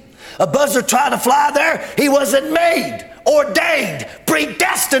see. A buzzard tried to fly there. He wasn't made, ordained,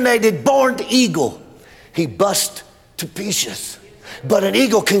 predestinated, born eagle. He bust to pieces. But an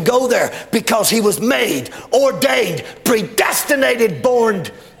eagle can go there because he was made, ordained, predestinated, born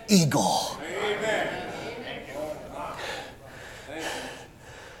eagle. Amen.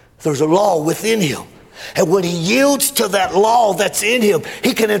 There's a law within him. And when he yields to that law that's in him,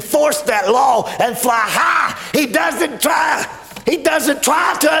 he can enforce that law and fly high. He doesn't try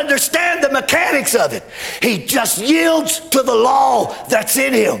to understand the mechanics of it. He just yields to the law that's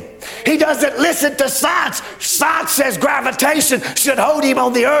in him. He doesn't listen to science. Science says gravitation should hold him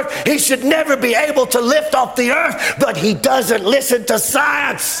on the earth. He should never be able to lift off the earth, but he doesn't listen to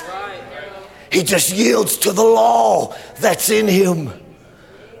science. He just yields to the law that's in him.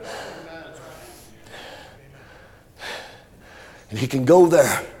 And he can go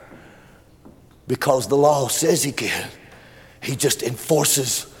there because the law says he can. He just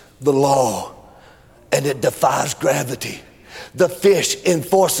enforces the law and it defies gravity. The fish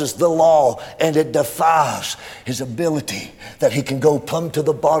enforces the law and it defies his ability that he can go plumb to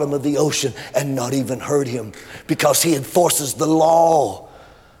the bottom of the ocean and not even hurt him because he enforces the law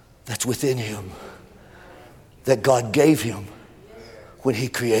that's within him that God gave him when he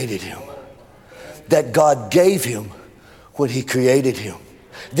created him. That God gave him when he created him.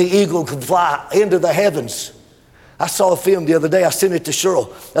 The eagle can fly into the heavens. I saw a film the other day. I sent it to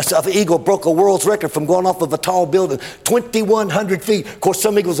Cheryl. The eagle broke a world's record from going off of a tall building, 2,100 feet. Of course,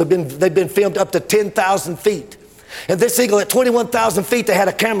 some eagles they've been filmed up to 10,000 feet. And this eagle at 21,000 feet, they had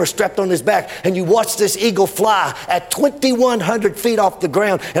a camera strapped on his back. And you watch this eagle fly at 2,100 feet off the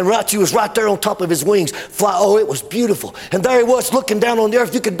ground. And he was right there on top of his wings. Fly. Oh, it was beautiful. And there he was looking down on the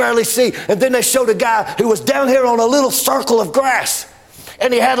earth. You could barely see. And then they showed a guy who was down here on a little circle of grass.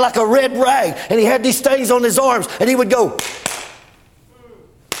 And he had like a red rag. And he had these things on his arms. And he would go.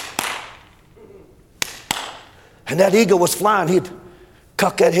 And that eagle was flying. He'd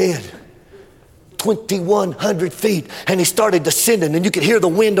cock that head. 2,100 feet, and he started descending, and you could hear the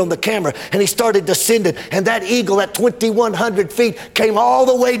wind on the camera, and he started descending, and that eagle at 2,100 feet came all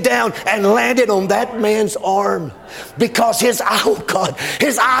the way down and landed on that man's arm, because his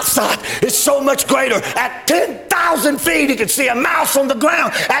eyesight is so much greater. At 10,000 feet, he could see a mouse on the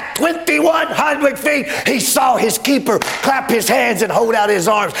ground. At 2,100 feet, he saw his keeper clap his hands and hold out his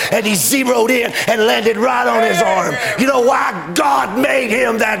arms, and he zeroed in and landed right on his arm. You know why? God made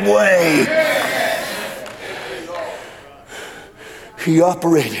him that way. He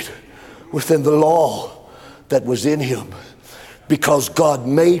operated within the law that was in him because God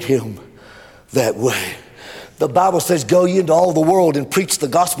made him that way. The Bible says, go ye into all the world and preach the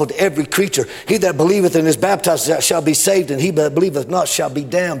gospel to every creature. He that believeth and is baptized shall be saved, and he that believeth not shall be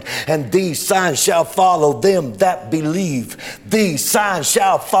damned. And these signs shall follow them that believe. These signs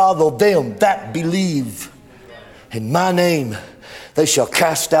shall follow them that believe. In my name they shall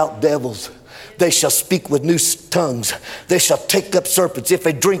cast out devils. They shall speak with new tongues. They shall take up serpents. If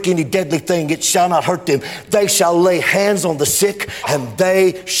they drink any deadly thing, it shall not hurt them. They shall lay hands on the sick, and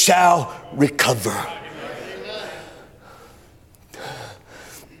they shall recover.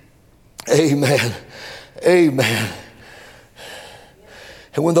 Amen. Amen.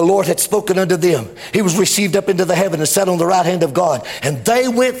 And when the Lord had spoken unto them, he was received up into the heaven and sat on the right hand of God. And they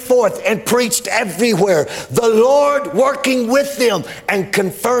went forth and preached everywhere, the Lord working with them and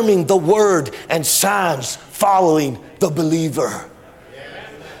confirming the word, and signs following the believer.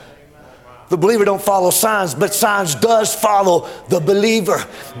 The believer don't follow signs, but signs does follow the believer.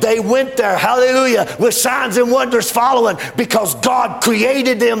 They went there, hallelujah, with signs and wonders following, because God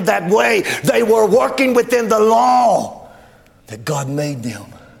created them that way. They were working within the law that God made them.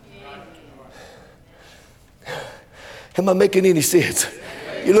 Am I making any sense?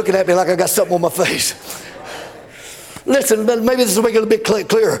 You're looking at me like I got something on my face. Listen, maybe this will make it a bit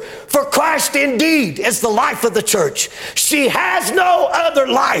clearer. For Christ indeed is the life of the church. She has no other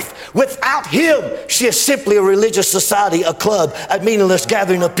life. Without him, she is simply a religious society, a club, a meaningless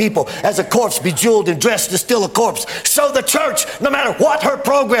gathering of people. As a corpse bejeweled and dressed is still a corpse. So the church, no matter what her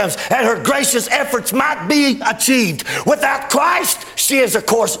programs and her gracious efforts might be achieved, without Christ, she is a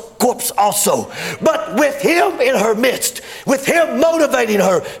corpse also. But with him in her midst, with him motivating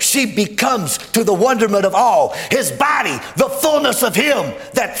her, she becomes, to the wonderment of all, his body, the fullness of him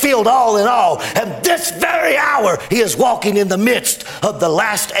that filled all in all. And this very hour, he is walking in the midst of the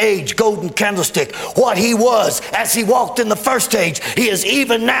last age golden candlestick. What he was as he walked in the first age, he is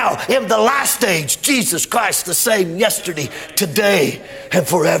even now in the last age. Jesus Christ, the same yesterday, today, and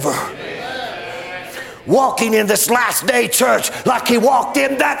forever. Walking in this last day church like he walked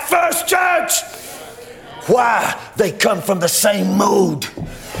in that first church. Why? They come from the same mold.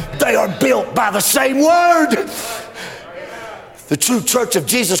 They are built by the same word. The true church of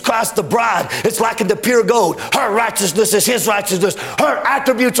Jesus Christ, the bride, is likened to pure gold. Her righteousness is his righteousness. Her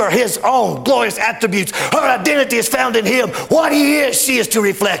attributes are his own glorious attributes. Her identity is found in him. What he is, she is to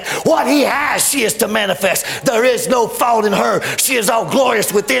reflect. What he has, she is to manifest. There is no fault in her. She is all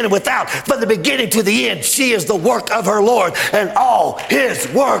glorious within and without. From the beginning to the end, she is the work of her Lord, and all his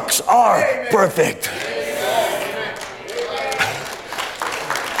works are perfect.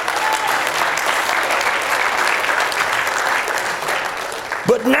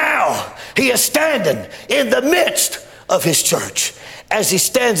 But now he is standing in the midst of his church. As he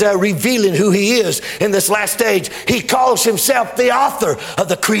stands there revealing who he is in this last stage, he calls himself the author of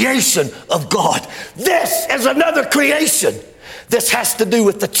the creation of God. This is another creation. This has to do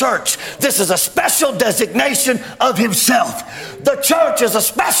with the church. This is a special designation of himself. The church is a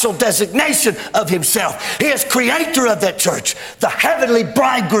special designation of himself. He is creator of that church. The heavenly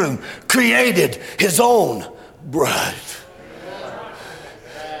bridegroom created his own bride.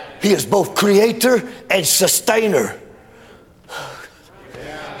 He is both creator and sustainer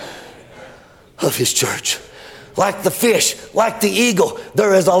of his church. Like the fish, like the eagle,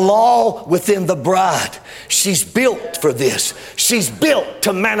 there is a law within the bride. She's built for this. She's built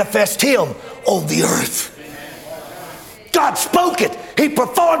to manifest him on the earth. God spoke it. He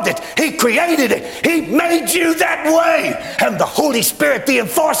performed it. He created it. He made you that way. And the Holy Spirit, the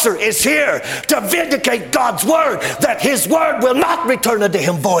enforcer, is here to vindicate God's word, that his word will not return unto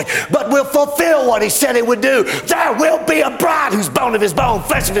him void, but will fulfill what he said it would do. There will be a bride who's bone of his bone,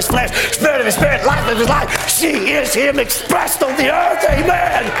 flesh of his flesh, spirit of his spirit, life of his life. She is him expressed on the earth.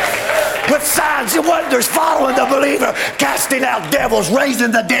 Amen. With signs and wonders following the believer, casting out devils,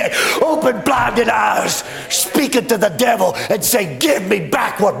 raising the dead, open blinded eyes, speaking to the devil and say, give me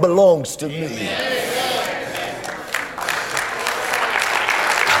back what belongs to me.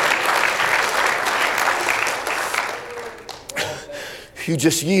 You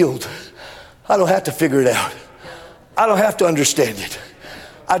just yield. I don't have to figure it out. I don't have to understand it.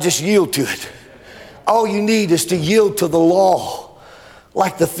 I just yield to it. All you need is to yield to the law,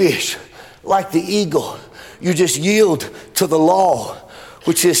 like the fish, like the eagle. You just yield to the law,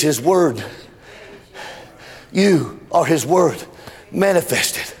 which is His word. You are His word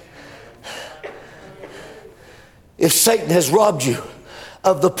manifested. If Satan has robbed you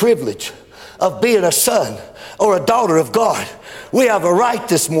of the privilege of being a son or a daughter of God, we have a right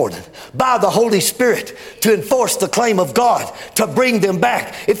this morning by the Holy Spirit to enforce the claim of God, to bring them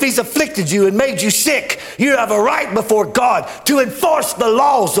back. If He's afflicted you and made you sick, you have a right before God to enforce the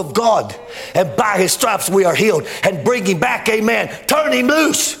laws of God. And by His stripes we are healed. And bring him back, amen. Turn him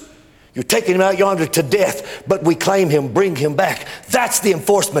loose. You're taking him out yonder to death, but we claim him, bring him back. That's the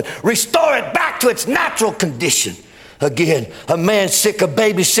enforcement. Restore it back to its natural condition. Again, a man sick, a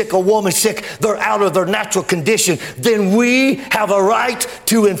baby sick, a woman sick, they're out of their natural condition. Then we have a right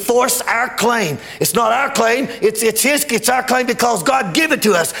to enforce our claim. It's not our claim, it's our claim because God gave it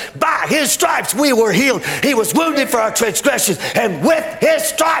to us. By His stripes we were healed. He was wounded for our transgressions, and with His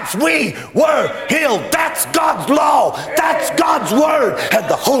stripes we were healed. That's God's law. That's God's word. And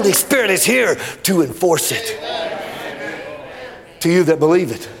the Holy Spirit is here to enforce it. To you that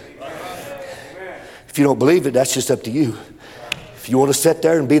believe it. If you don't believe it, that's just up to you. If you want to sit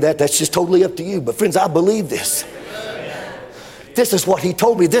there and be that, that's just totally up to you. But friends, I believe this. This is what He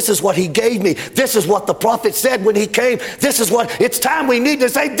told me. This is what He gave me. This is what the prophet said when he came. This is what, it's time we need to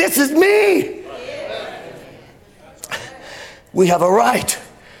say, this is me. We have a right.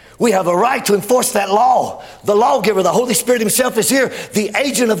 We have a right to enforce that law. The lawgiver, the Holy Spirit Himself is here, the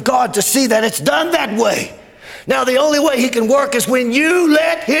agent of God, to see that it's done that way. Now, the only way He can work is when you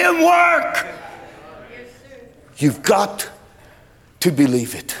let Him work. You've got to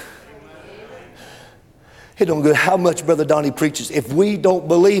believe it. It don't matter how much Brother Donnie preaches. If we don't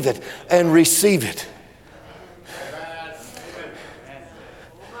believe it and receive it.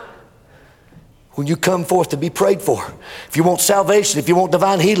 When you come forth to be prayed for, if you want salvation, if you want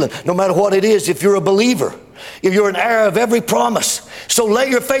divine healing, no matter what it is, if you're a believer, if you're an heir of every promise, so lay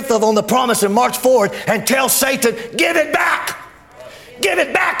your faith on the promise and march forward and tell Satan, give it back. Give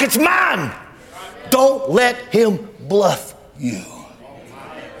it back. It's mine. Don't let him bluff you.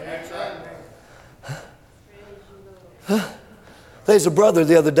 There's a brother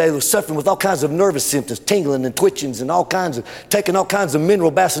the other day who was suffering with all kinds of nervous symptoms, tingling and twitchings and all kinds of, taking all kinds of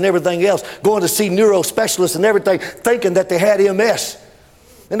mineral baths and everything else, going to see neuro specialists and everything, thinking that they had MS.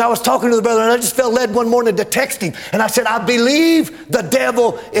 And I was talking to the brother and I just felt led one morning to text him. And I said, I believe the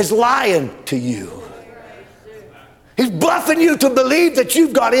devil is lying to you. He's bluffing you to believe that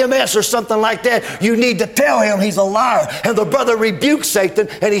you've got MS or something like that. You need to tell him he's a liar. And the brother rebuked Satan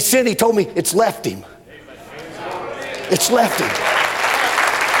and he told me it's left him. It's left him.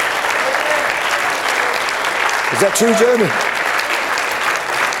 Is that true, Jeremy?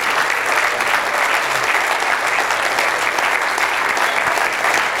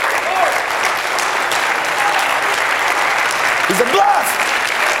 He's a bluff.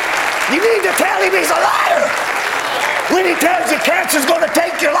 You need to tell him he's a liar. When he tells you cancer's going to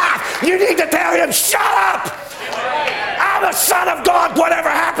take your life, you need to tell him, shut up. I'm a son of God. Whatever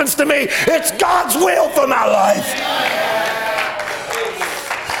happens to me, it's God's will for my life.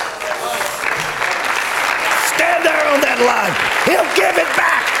 Stand there on that line. He'll give it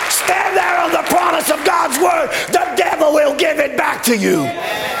back. Stand there on the promise of God's word. The devil will give it back to you.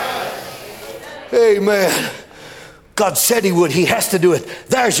 Amen. God said He would. He has to do it.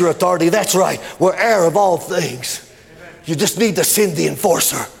 There's your authority. That's right. We're heir of all things. You just need to send the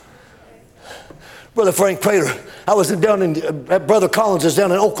enforcer. Brother Frank Prater, I was down in, Brother Collins is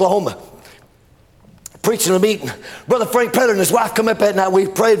down in Oklahoma preaching a meeting. Brother Frank Prater and his wife come up that night. We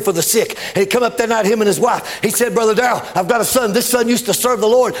prayed for the sick. And he come up that night, him and his wife. He said, Brother Darrell, I've got a son. This son used to serve the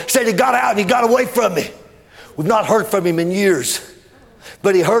Lord. Said he got out and he got away from me. We've not heard from him in years.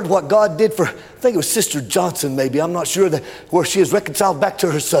 But he heard what God did for, I think it was Sister Johnson maybe, I'm not sure, where she is reconciled back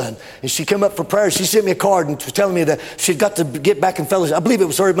to her son. And she came up for prayer. She sent me a card and was telling me that she'd got to get back in fellowship. I believe it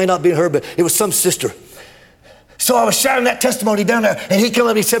was her, it may not be her, but it was some sister. So I was sharing that testimony down there, and he came up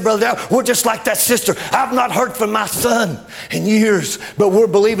and he said, Brother Darrell, we're just like that sister. I've not heard from my son in years, but we're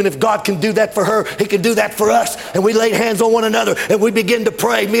believing if God can do that for her, He can do that for us. And we laid hands on one another, and we began to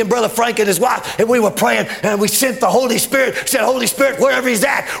pray, me and Brother Frank and his wife, and we were praying, and we sent the Holy Spirit, said, Holy Spirit, wherever He's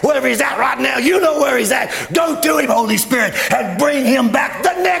at right now, you know where He's at. Go to Him, Holy Spirit, and bring him back.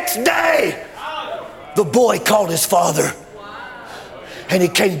 The next day, the boy called his father. And he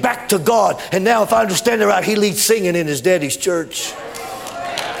came back to God. And now, if I understand it right, he leads singing in his daddy's church.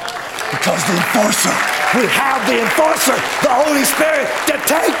 Because the enforcer We have the enforcer, the Holy Spirit, to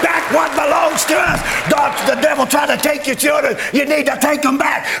take back what belongs to us. Don't the devil trying to take your children, you need to take them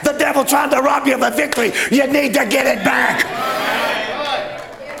back. The devil trying to rob you of a victory, you need to get it back.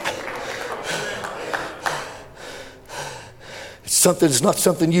 It's not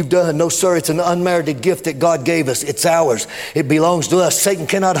something you've done. No, sir, it's an unmerited gift that God gave us. It's ours. It belongs to us. Satan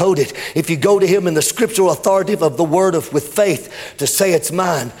cannot hold it. If you go to him in the scriptural authoritative of the word with faith to say it's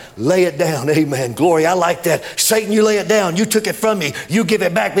mine, lay it down. Amen. Glory. I like that. Satan, you lay it down. You took it from me. You give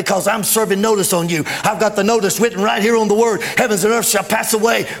it back because I'm serving notice on you. I've got the notice written right here on the word. Heavens and earth shall pass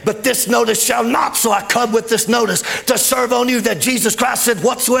away, but this notice shall not. So I come with this notice to serve on you that Jesus Christ said,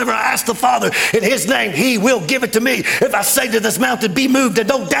 whatsoever I ask the Father in his name, he will give it to me. If I say to this mountain, be moved and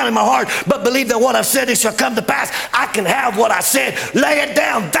don't doubt in my heart, but believe that what I've said it shall come to pass, I can have what I said. Lay it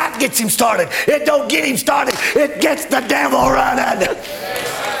down. That gets him started. It don't get him started. It gets the devil running.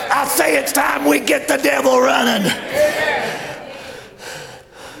 I say it's time we get the devil running.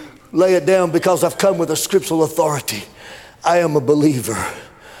 Lay it down because I've come with a scriptural authority. I am a believer.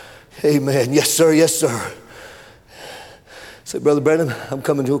 Amen. Yes, sir. Yes, sir. Say, Brother Branham, I'm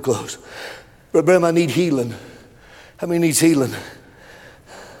coming to a close. Brother Branham, I need healing. How many needs healing?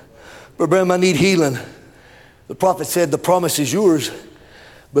 Brother Branham, I need healing. The prophet said the promise is yours,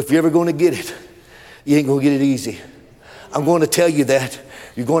 but if you're ever going to get it, you ain't going to get it easy. I'm going to tell you that.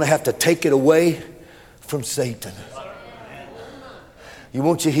 You're going to have to take it away from Satan. You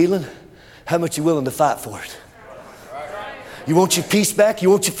want your healing? How much are you willing to fight for it? You want your peace back? You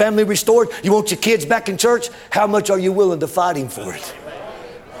want your family restored? You want your kids back in church? How much are you willing to fight him for it?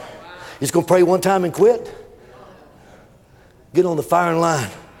 You're just going to pray one time and quit? Get on the firing line.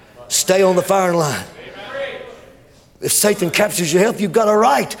 Stay on the firing line. If Satan captures your health, you've got a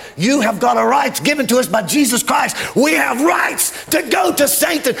right. You have got a right given to us by Jesus Christ. We have rights to go to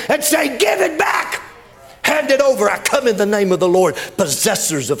Satan and say, give it back. Hand it over. I come in the name of the Lord,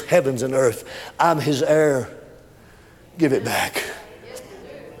 possessors of heavens and earth. I'm his heir. Give it back.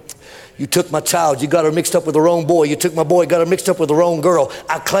 You took my child, you got her mixed up with the wrong boy. You took my boy, got her mixed up with the wrong girl.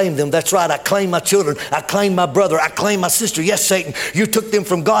 I claim them. That's right. I claim my children. I claim my brother. I claim my sister. Yes, Satan, you took them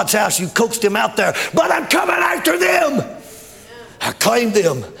from God's house. You coaxed them out there, but I'm coming after them. I claim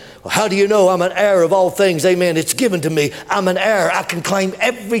them. Well, how do you know? I'm an heir of all things. Amen. It's given to me. I'm an heir. I can claim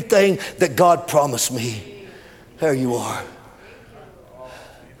everything that God promised me. There you are.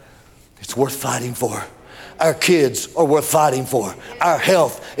 It's worth fighting for. Our kids are worth fighting for. Our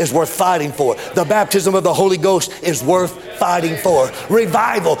health is worth fighting for. The baptism of the Holy Ghost is worth fighting for.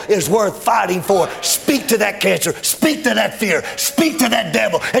 Revival is worth fighting for. Speak to that cancer. Speak to that fear. Speak to that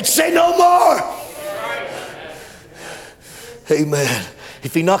devil and say no more. Amen.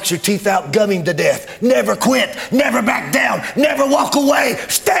 If he knocks your teeth out, gum him to death. Never quit. Never back down. Never walk away.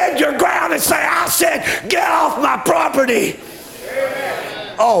 Stand your ground and say, I said, get off my property.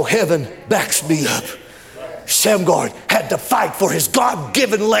 Oh, heaven backs me up. Shamgar had to fight for his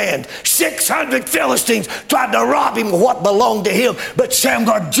God-given land. 600 Philistines tried to rob him of what belonged to him, but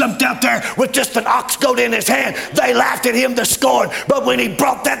Shamgar jumped out there with just an ox goad in his hand. They laughed at him to scorn, but when he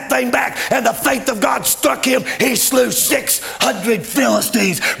brought that thing back and the faith of God struck him, he slew 600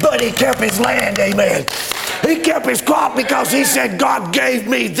 Philistines, but he kept his land. Amen. He kept his crop because he said, God gave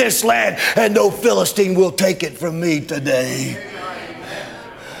me this land and no Philistine will take it from me today.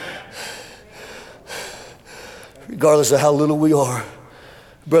 Regardless of how little we are,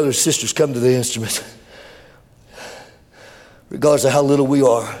 brothers and sisters, come to the instrument. Regardless of how little we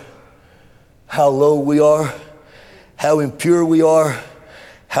are, how low we are, how impure we are,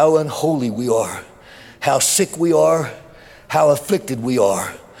 how unholy we are, how sick we are, how afflicted we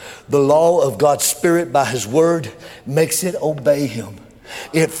are, the law of God's Spirit by his word makes it obey him.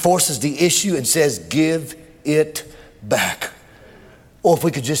 It forces the issue and says, give it back. Or if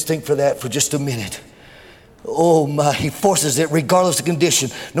we could just think for that for just a minute. Oh my, he forces it regardless of condition.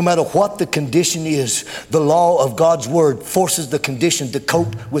 No matter what the condition is, the law of God's word forces the condition to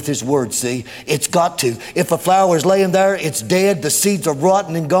cope with his word, see? It's got to. If a flower is laying there, it's dead, the seeds are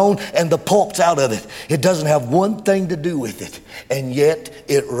rotten and gone, and the pulp's out of it. It doesn't have one thing to do with it. And yet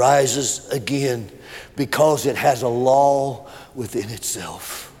it rises again because it has a law within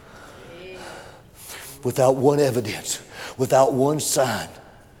itself. Without one evidence, without one sign,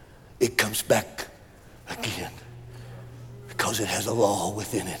 it comes back again, because it has a law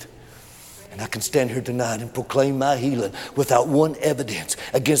within it. And I can stand here tonight and proclaim my healing without one evidence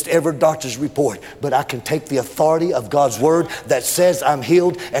against every doctor's report. But I can take the authority of God's word that says I'm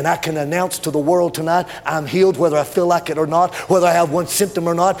healed, and I can announce to the world tonight, I'm healed whether I feel like it or not, whether I have one symptom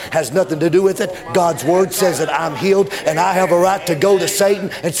or not, has nothing to do with it. God's word says that I'm healed, and I have a right to go to Satan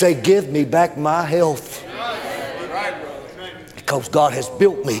and say, give me back my health. Because God has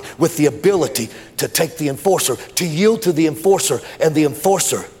built me with the ability to take the enforcer, to yield to the enforcer, and the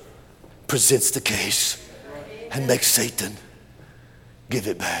enforcer presents the case and makes Satan give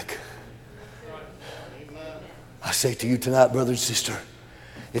it back. I say to you tonight, brother and sister,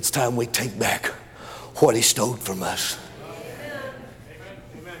 it's time we take back what he stole from us.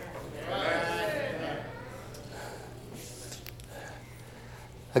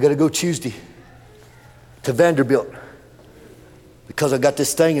 I got to go Tuesday to Vanderbilt because I got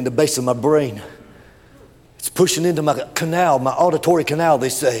this thing in the base of my brain. It's pushing into my canal, my auditory canal, they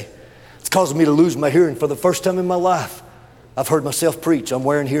say. It's causing me to lose my hearing for the first time in my life. I've heard myself preach. I'm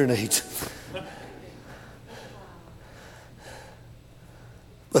wearing hearing aids.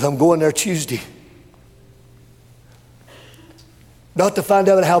 But I'm going there Tuesday. Not to find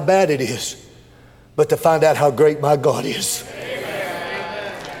out how bad it is, but to find out how great my God is.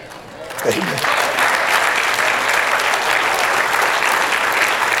 Amen.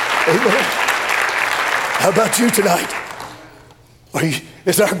 Amen. How about you tonight?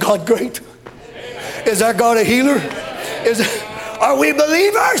 Is our God great? Is our God a healer? Are we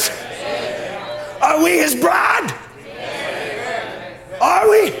believers? Are we his bride? Are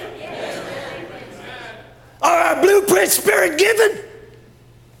we? Are our blueprints spirit given?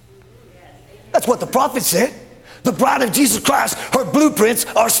 That's what the prophet said. The bride of Jesus Christ, her blueprints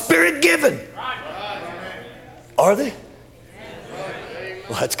are spirit given. Are they?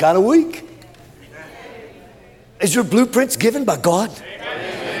 Well, that's kind of weak. Is your blueprints given by God?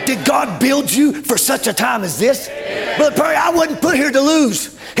 Did God build you for such a time as this? Brother Perry, I wasn't put here to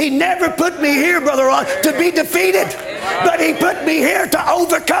lose. He never put me here, Brother Ron, to be defeated. But he put me here to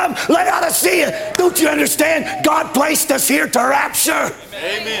overcome Laodicea. Don't you understand? God placed us here to rapture.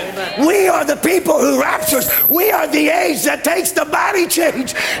 Amen. We are the people who raptures. We are the age that takes the body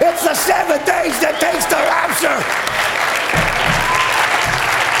change. It's the 7 days that takes the rapture.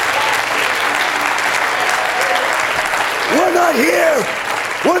 We're not here.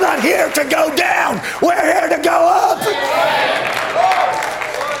 We're not here to go down. We're here to go up.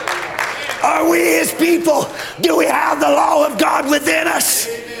 Are we his people? Do we have the law of God within us?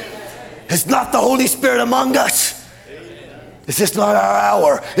 Is not the Holy Spirit among us? Is this not our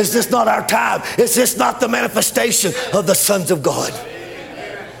hour? Is this not our time? Is this not the manifestation of the sons of God?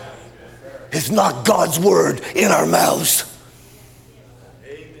 Is not God's word in our mouths?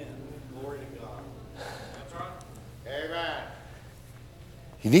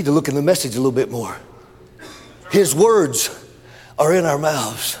 You need to look in the message a little bit more. His words are in our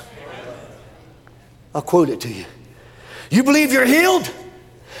mouths. I'll quote it to you. You believe you're healed?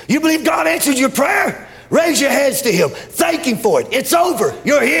 You believe God answered your prayer? Raise your hands to him. Thank him for it. It's over.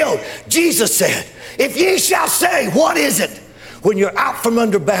 You're healed. Jesus said, if ye shall say, what is it? When you're out from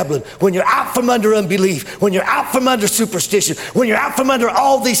under Babylon, when you're out from under unbelief, when you're out from under superstition, when you're out from under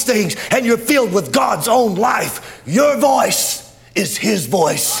all these things and you're filled with God's own life, your voice is his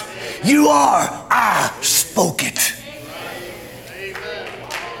voice. You are, I spoke it.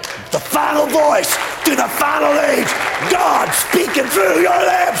 The final voice to the final age. God speaking through your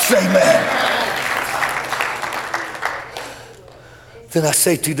lips. Amen. Then I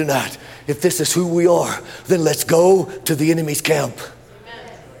say to you tonight, if this is who we are, then let's go to the enemy's camp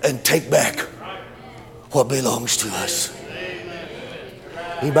and take back what belongs to us.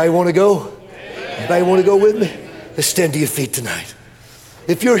 Anybody want to go? Anybody want to go with me? Let's stand to your feet tonight.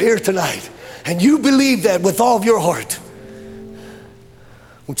 If you're here tonight and you believe that with all of your heart,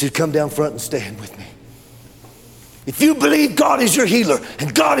 I want you to come down front and stand with me. If you believe God is your healer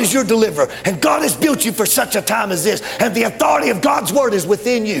and God is your deliverer and God has built you for such a time as this and the authority of God's word is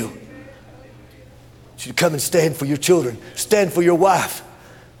within you, I want you to come and stand for your children. Stand for your wife.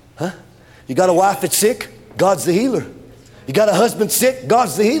 Huh? You got a wife that's sick? God's the healer. You got a husband sick?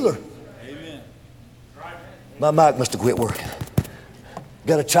 God's the healer. My mic must have quit working.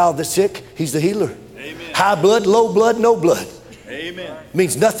 Got a child that's sick? He's the healer. Amen. High blood, low blood, no blood. Amen.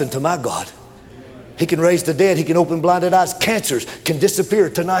 Means nothing to my God. He can raise the dead. He can open blinded eyes. Cancers can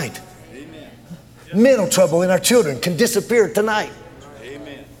disappear tonight. Amen. Mental trouble in our children can disappear tonight.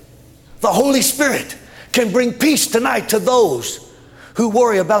 Amen. The Holy Spirit can bring peace tonight to those who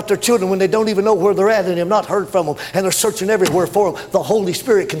worry about their children when they don't even know where they're at and have not heard from them and they're searching everywhere for them. The Holy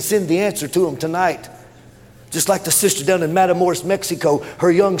Spirit can send the answer to them tonight. Just like the sister down in Matamoros, Mexico,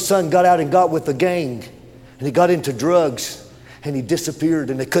 her young son got out and got with the gang. And he got into drugs. And he disappeared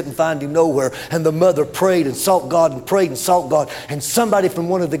and they couldn't find him nowhere. And the mother prayed and sought God and prayed and sought God. And somebody from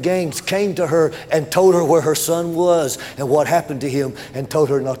one of the gangs came to her and told her where her son was and what happened to him and told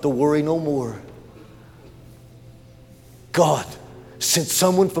her not to worry no more. God sent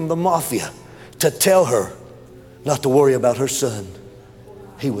someone from the mafia to tell her not to worry about her son.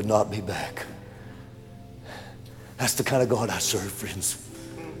 He would not be back. That's the kind of God I serve, friends.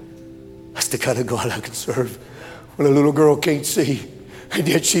 That's the kind of God I can serve. When a little girl can't see, and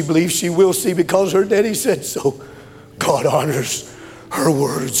yet she believes she will see because her daddy said so. God honors her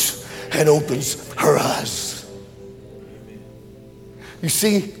words and opens her eyes. You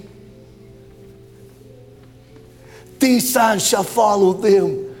see, these signs shall follow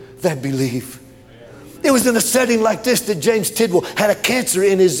them that believe. It was in a setting like this that James Tidwell had a cancer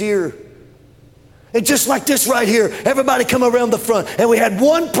in his ear. And just like this right here, everybody come around the front, and we had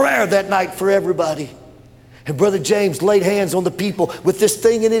one prayer that night for everybody. And Brother James laid hands on the people with this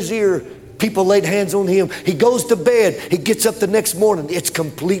thing in his ear. People laid hands on him. He goes to bed. He gets up the next morning. It's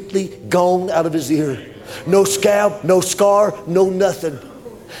completely gone out of his ear. No scab, no scar, no nothing.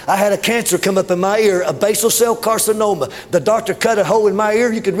 I had a cancer come up in my ear, a basal cell carcinoma. The doctor cut a hole in my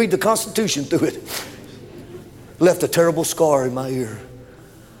ear. You could read the Constitution through it. Left a terrible scar in my ear.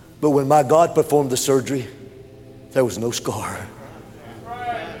 But when my God performed the surgery, there was no scar.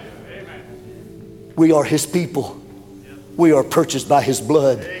 We are His people. We are purchased by His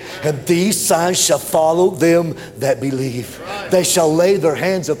blood. And these signs shall follow them that believe. They shall lay their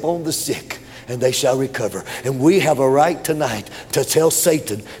hands upon the sick and they shall recover. And we have a right tonight to tell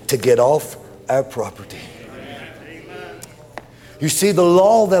Satan to get off our property. You see, the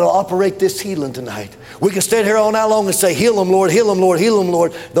law that will operate this healing tonight. We can stand here all night long and say, heal them, Lord, heal them, Lord, heal them,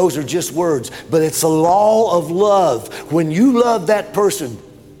 Lord. Those are just words. But it's a law of love. When you love that person,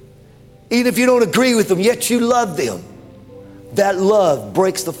 even if you don't agree with them, yet you love them, that love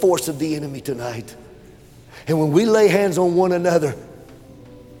breaks the force of the enemy tonight. And when we lay hands on one another,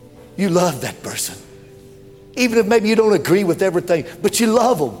 you love that person. Even if maybe you don't agree with everything, but you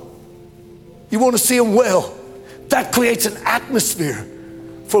love them. You want to see them well. That creates an atmosphere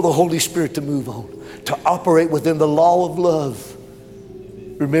for the Holy Spirit to move on, to operate within the law of love.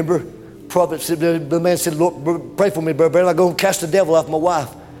 Remember, the man said, Lord, pray for me, brother. I go and cast the devil off my wife.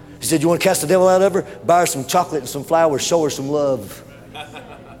 He said, you want to cast the devil out of her? Buy her some chocolate and some flowers. Show her some love.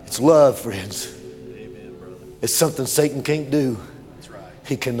 It's love, friends. Amen, brother. It's something Satan can't do. That's right.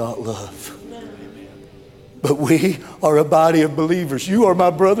 He cannot love. Amen. But we are a body of believers. You are my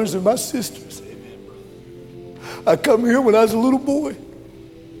brothers and my sisters. Amen, I come here when I was a little boy.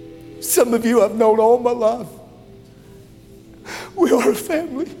 Some of you I've known all my life. We are a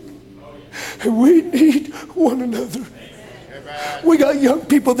family. And we need one another. We got young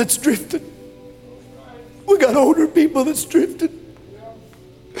people that's drifted. We got older people that's drifted.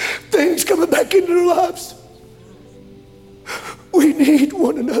 Things coming back into their lives. We need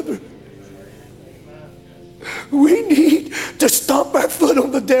one another. We need to stomp our foot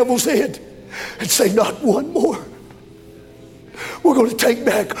on the devil's head and say, not one more. We're going to take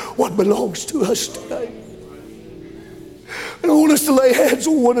back what belongs to us tonight. And I want us to lay hands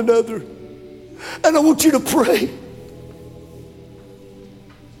on one another. And I want you to pray.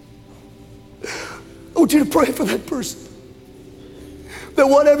 I want you to pray for that person. That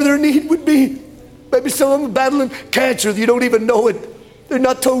whatever their need would be, maybe some of them are battling cancer, you don't even know it. They're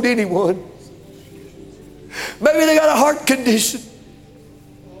not told anyone. Maybe they got a heart condition.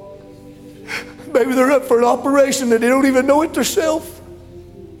 Maybe they're up for an operation and they don't even know it themselves.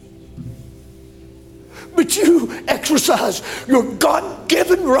 But you exercise your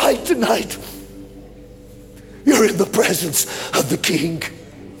God-given right tonight. You're in the presence of the King.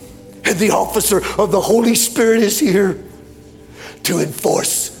 And the officer of the Holy Spirit is here to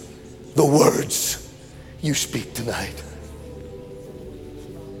enforce the words you speak tonight.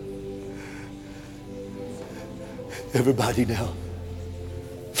 Everybody now.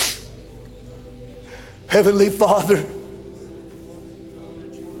 Heavenly Father,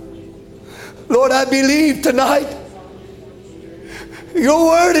 Lord, I believe tonight your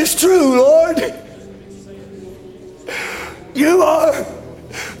word is true, Lord. You are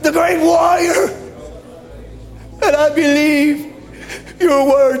the great warrior. And I believe your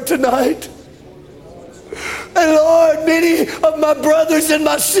word tonight. And Lord, many of my brothers and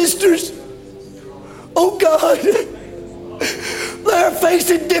my sisters, oh God, they're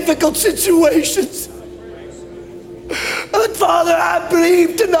facing difficult situations. But Father, I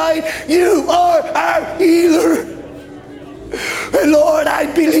believe tonight you are our healer. And Lord,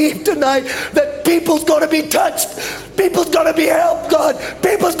 I believe tonight that people's going to be touched. People's going to be helped, God.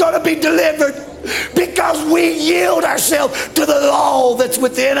 People's going to be delivered. Because we yield ourselves to the law that's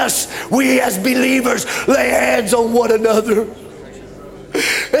within us. We as believers lay hands on one another.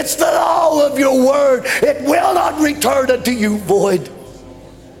 It's the law of your word. It will not return unto you void.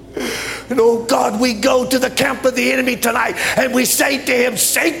 And oh God, we go to the camp of the enemy tonight and we say to him,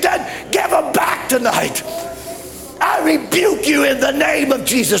 Satan, give him back tonight. I rebuke you in the name of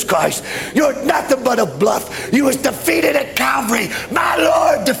Jesus Christ. You're nothing but a bluff. You was defeated at Calvary. My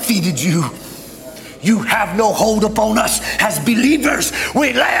Lord defeated you. You have no hold upon us as believers.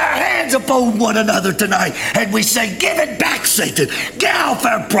 We lay our hands upon one another tonight and we say, give it back, Satan. Get off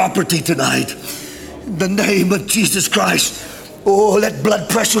our property tonight. In the name of Jesus Christ. Oh, let blood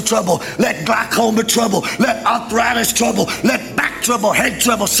pressure trouble, let glaucoma trouble, let arthritis trouble, let back trouble, head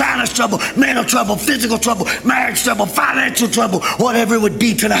trouble, sinus trouble, mental trouble, physical trouble, marriage trouble, financial trouble, whatever it would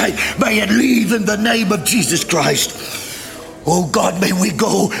be tonight, may it leave in the name of Jesus Christ. Oh God, may we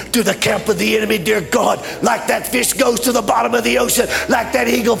go to the camp of the enemy, dear God, like that fish goes to the bottom of the ocean, like that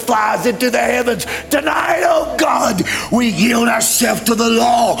eagle flies into the heavens. Tonight, oh God, we yield ourselves to the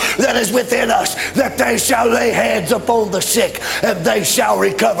law that is within us, that they shall lay hands upon the sick and they shall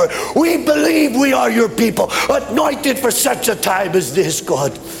recover. We believe we are your people, anointed for such a time as this,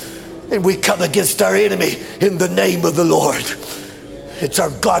 God. And we come against our enemy in the name of the Lord. It's our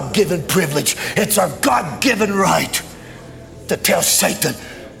God-given privilege. It's our God-given right to tell Satan,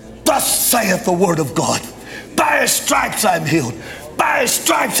 thus saith the word of God, by his stripes I am healed, by his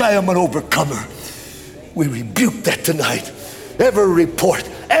stripes I am an overcomer. We rebuke that tonight. Every report,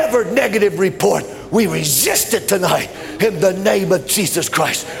 every negative report, we resist it tonight in the name of Jesus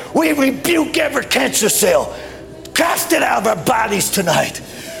Christ. We rebuke every cancer cell. Cast it out of our bodies tonight.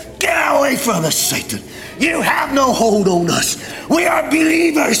 Get away from us, Satan. You have no hold on us. We are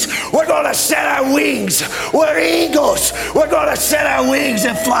believers. We're going to set our wings. We're eagles. We're going to set our wings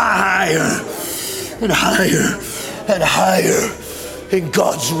and fly higher and higher and higher in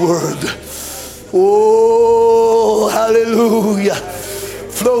God's word. Oh, hallelujah.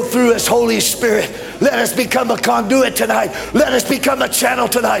 Flow through us, Holy Spirit. Let us become a conduit tonight. Let us become a channel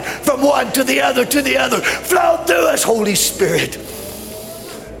tonight from one to the other to the other. Flow through us, Holy Spirit.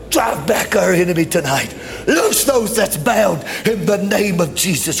 Drive back our enemy tonight. Loose those that's bound in the name of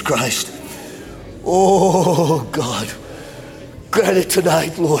Jesus Christ. Oh, God. Grant it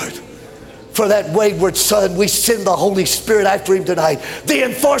tonight, Lord. For that wayward son, we send the Holy Spirit after him tonight. The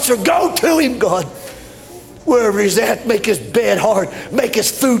enforcer, go to him, God. Wherever he's at, make his bed hard. Make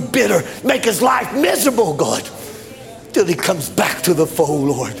his food bitter. Make his life miserable, God. Till he comes back to the fold,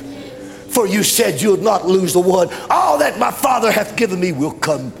 Lord. For you said you'll not lose the one. All that my Father hath given me will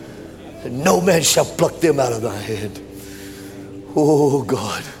come, and no man shall pluck them out of thy hand. Oh,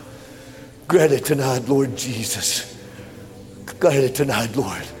 God. Grant it tonight, Lord Jesus. Grant it tonight,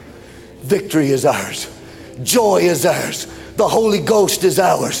 Lord. Victory is ours. Joy is ours. The Holy Ghost is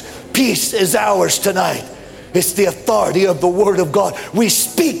ours. Peace is ours tonight. It's the authority of the Word of God. We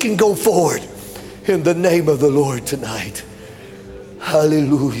speak and go forward in the name of the Lord tonight.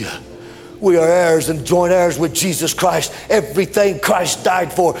 Hallelujah. We are heirs and joint heirs with Jesus Christ. Everything Christ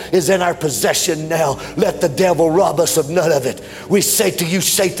died for is in our possession now. Let the devil rob us of none of it. We say to you,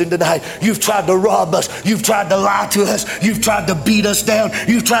 Satan, tonight, you've tried to rob us. You've tried to lie to us. You've tried to beat us down.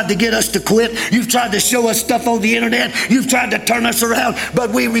 You've tried to get us to quit. You've tried to show us stuff on the internet. You've tried to turn us around. But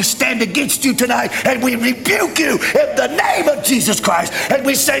we stand against you tonight and we rebuke you in the name of Jesus Christ. And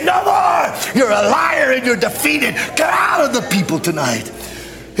we say, no more. You're a liar and you're defeated. Get out of the people tonight.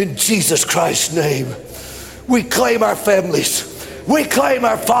 In Jesus Christ's name, we claim our families. We claim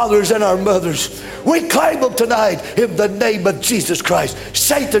our fathers and our mothers. We claim them tonight in the name of Jesus Christ.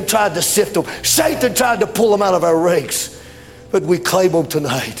 Satan tried to sift them. Satan tried to pull them out of our ranks. But we claim them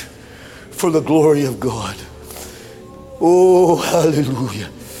tonight for the glory of God. Oh, hallelujah.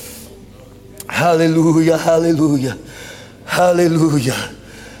 Hallelujah, hallelujah, hallelujah.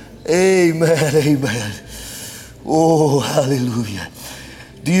 Amen, amen. Oh, hallelujah.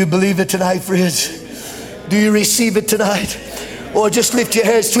 Do you believe it tonight, friends? Do you receive it tonight? Or just lift your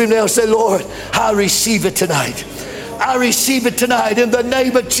hands to him now and say, Lord, I receive it tonight. I receive it tonight in the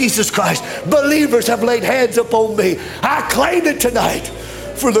name of Jesus Christ. Believers have laid hands upon me. I claim it tonight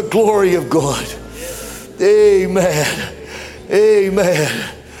for the glory of God. Amen. Amen.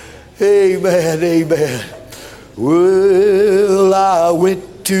 Amen. Amen. Well, I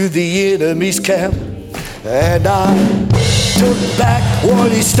went to the enemy's camp and I took back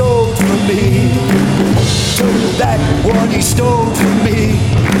what he stole from me. Took back what he stole from me.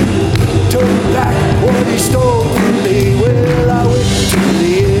 Took back what he stole from me. Well,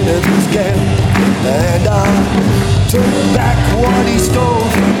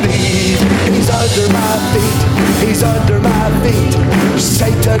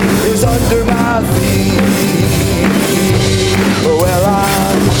 is under my feet. Well, I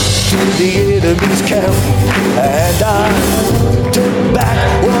to the enemy's camp, and I took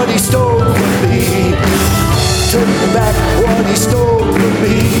back what he stole from me. Took back what he stole from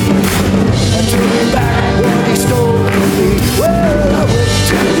me. I took back what he stole from me. Well, I went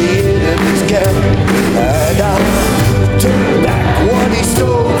to the enemy's camp, and I took back what he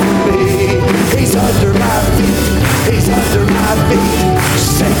stole from me. He's under my feet. He's under my feet.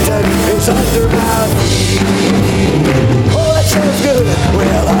 Satan is under my feet. Oh, that sounds good.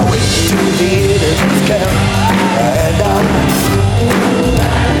 Well, I went to the enemy's camp, and I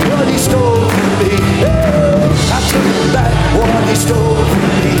what he stole from me. I took back what he stole from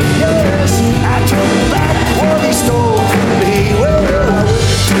me. Yes, I took back what he stole from me. Well, I went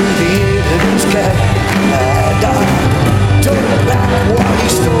to the enemy's camp, and I took back what he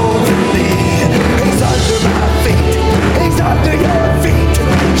stole from me. He's under my feet. He's under your feet.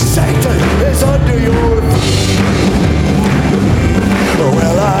 Satan is under your feet.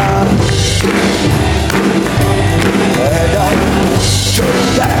 Well, and I took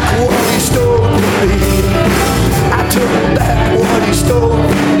back what he stole from me. I took back what he stole from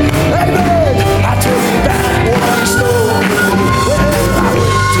me. Amen. I took back what he stole from me. Well, I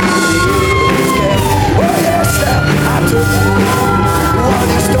went to the enemy's camp. Oh, yes, I took what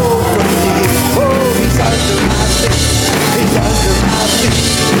he stole from me. Oh, he's under my feet. He's under my feet.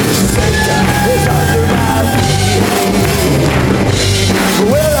 Satan is under my feet.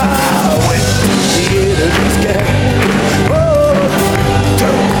 Well, I went to the enemy's camp. Oh,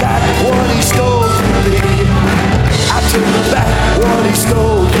 took back what he stole from me. I took back what he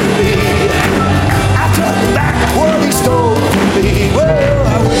stole from me. I took back what he stole from me. Well,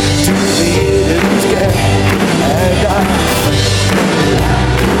 I went to the enemy's camp, and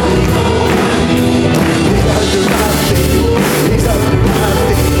he's under my feet. He's under my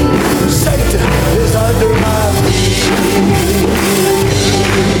feet. Satan is under my feet.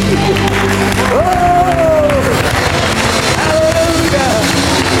 Oh, hallelujah.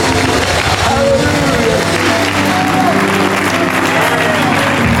 Hallelujah.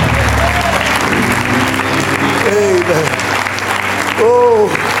 Amen. Oh,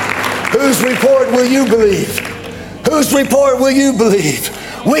 whose report will you believe? Whose report will you believe?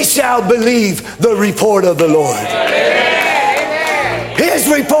 We shall believe the report of the Lord. His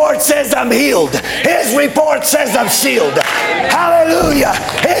report says I'm healed. His report says I'm sealed. Hallelujah.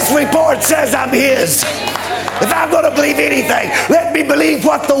 His report says I'm his. If I'm going to believe anything, let me believe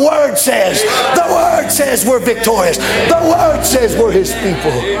what the Word says. The Word says we're victorious. The Word says we're his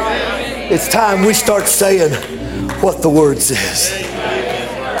people. It's time we start saying what the Word says.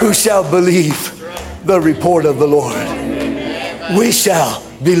 Who shall believe the report of the Lord? We shall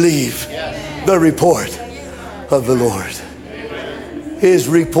believe the report of the Lord. His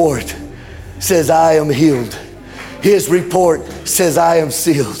report says I am healed. His report says I am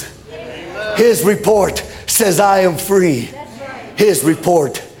sealed. His report says I am free. His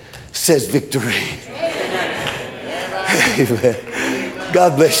report says victory. Amen.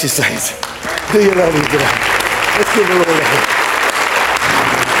 God bless you, saints. Do you love me tonight? Let's give the Lord a hand.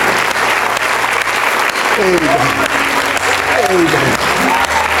 Amen. Amen.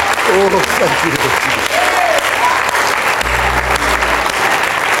 Oh, thank you, Lord.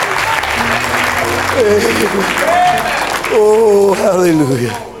 Oh,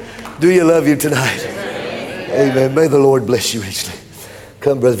 hallelujah. Do you love you tonight? Amen. May the Lord bless you richly.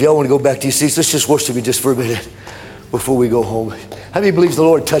 Come, brother. If y'all want to go back to your seats, let's just worship Him just for a minute before we go home. How many believes the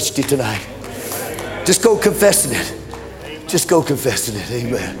Lord touched you tonight? Just go confessing it. Just go confessing it.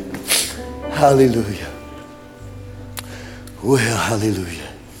 Amen. Hallelujah. Well, hallelujah.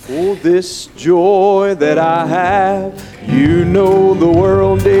 For this joy that I have, you know the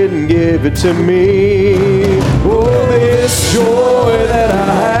world didn't give it to me. Oh, this joy that I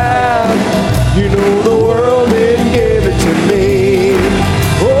have, you know the world didn't give it to me.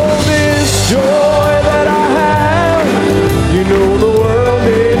 Oh, this joy that I have, you know the world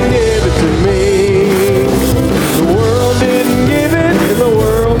didn't give it to me. The world didn't give it, and the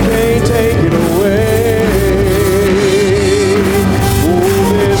world can't take it away.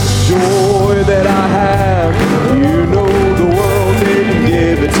 Joy that I have, you know the world didn't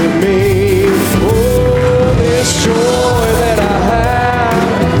give it to me. Oh, this joy that I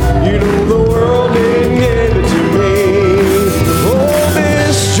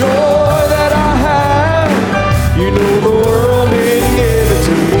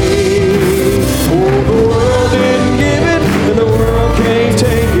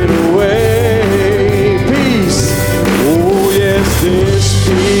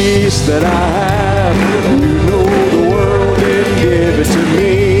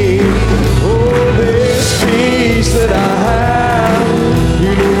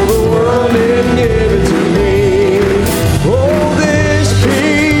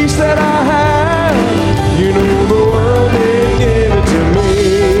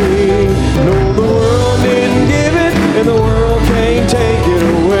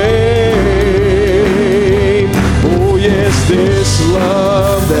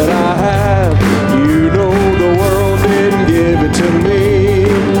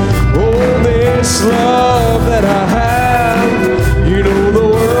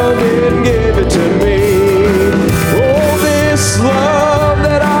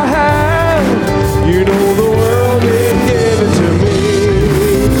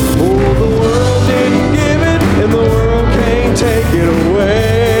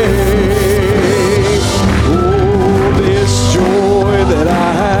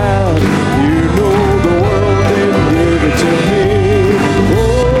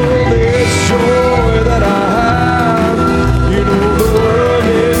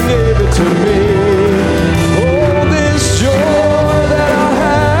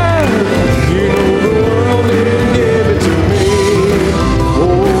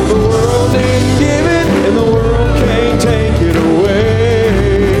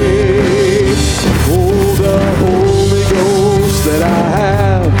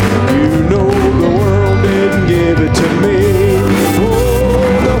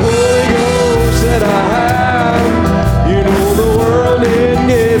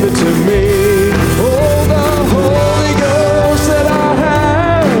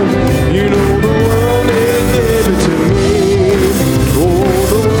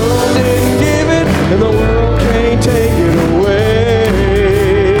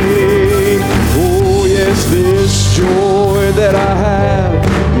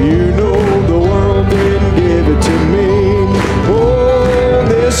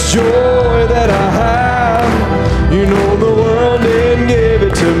this joy that I have, you know the world didn't give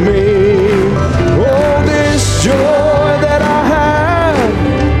it to me. Oh, this joy that I have,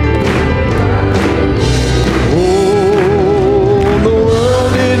 oh, the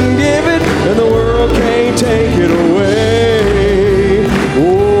world didn't give it, and the world can't take it away.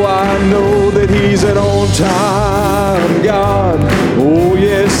 Oh, I know that He's an on-time God. Oh,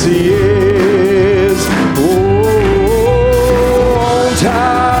 yes, He is. Oh,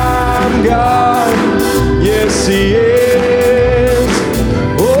 on-time God. Yes, He is.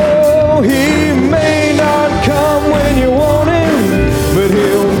 Oh, He may not come when you want Him, but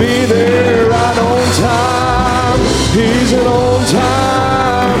He'll be there right on time. He's an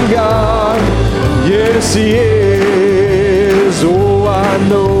on-time God. Yes, He is. Oh, I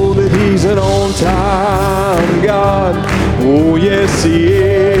know that He's an on-time God. Oh, yes, He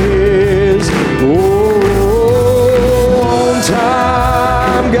is. Oh,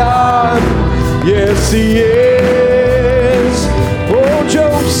 on-time God. Yes, He is. Oh,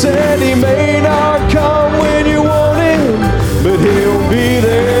 Job said He may not come when you want Him, but He'll be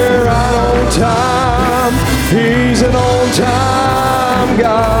there right on time. He's an on-time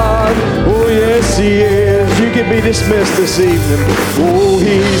God. Oh, yes, He is. You can be dismissed this evening. Oh,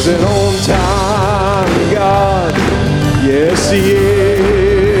 He's an on-time God. Yes, He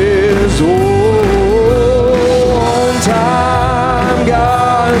is. Oh, on-time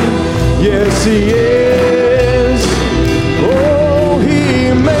God. Yes, He is. Oh,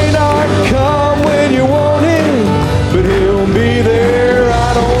 He may not come when you want Him, but He'll be there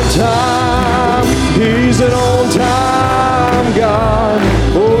right on time. He's an on-time God.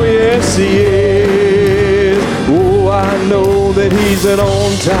 Oh, yes, He is. Oh, I know that He's an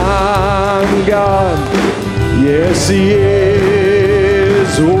on-time God. Yes, He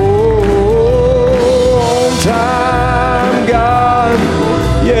is. Oh, on-time God.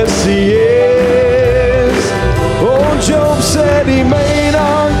 Yes, He is. Oh, Job said He may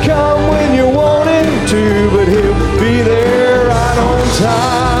not come when you want Him to, but He'll be there right on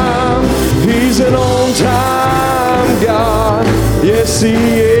time. He's an on-time God. Yes, He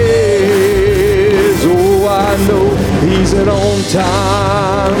is. Oh, I know He's an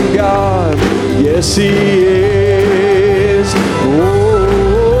on-time God. Yes, He is. Oh,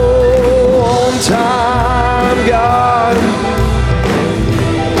 on-time God.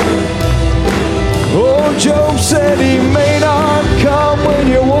 Oh, Job said He may not come when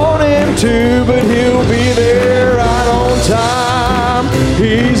you want Him to, but He'll be there right on time.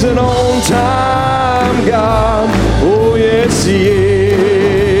 He's an on-time God. Oh, yes, He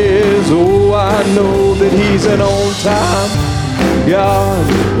is. Oh, I know that He's an on-time God.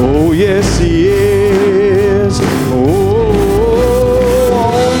 Oh, yes, He is. Oh,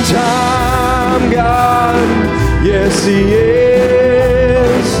 on-time God. Yes, He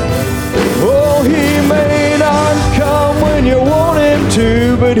is. Oh, He may not come when you want Him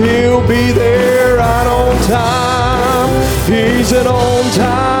to, but He'll be there right on time. He's an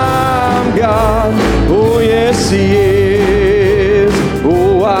on-time God. Oh, yes, He is.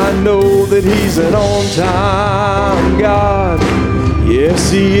 Oh, I know that He's an on-time God. Yes,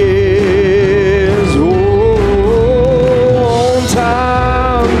 He is. Oh,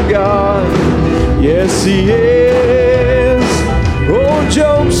 on-time God. Yes, He is. Oh,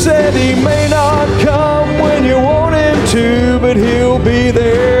 Job said He may not come when you want Him to, but He'll be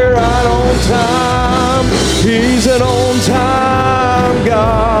there right on time. He's an on-time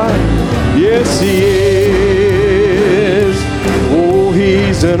God. Yes, He is. Oh,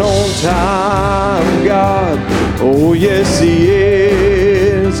 He's an on-time God. Oh, yes, He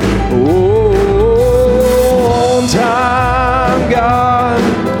is. Oh, on-time God.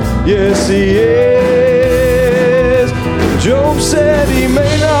 Yes, He is.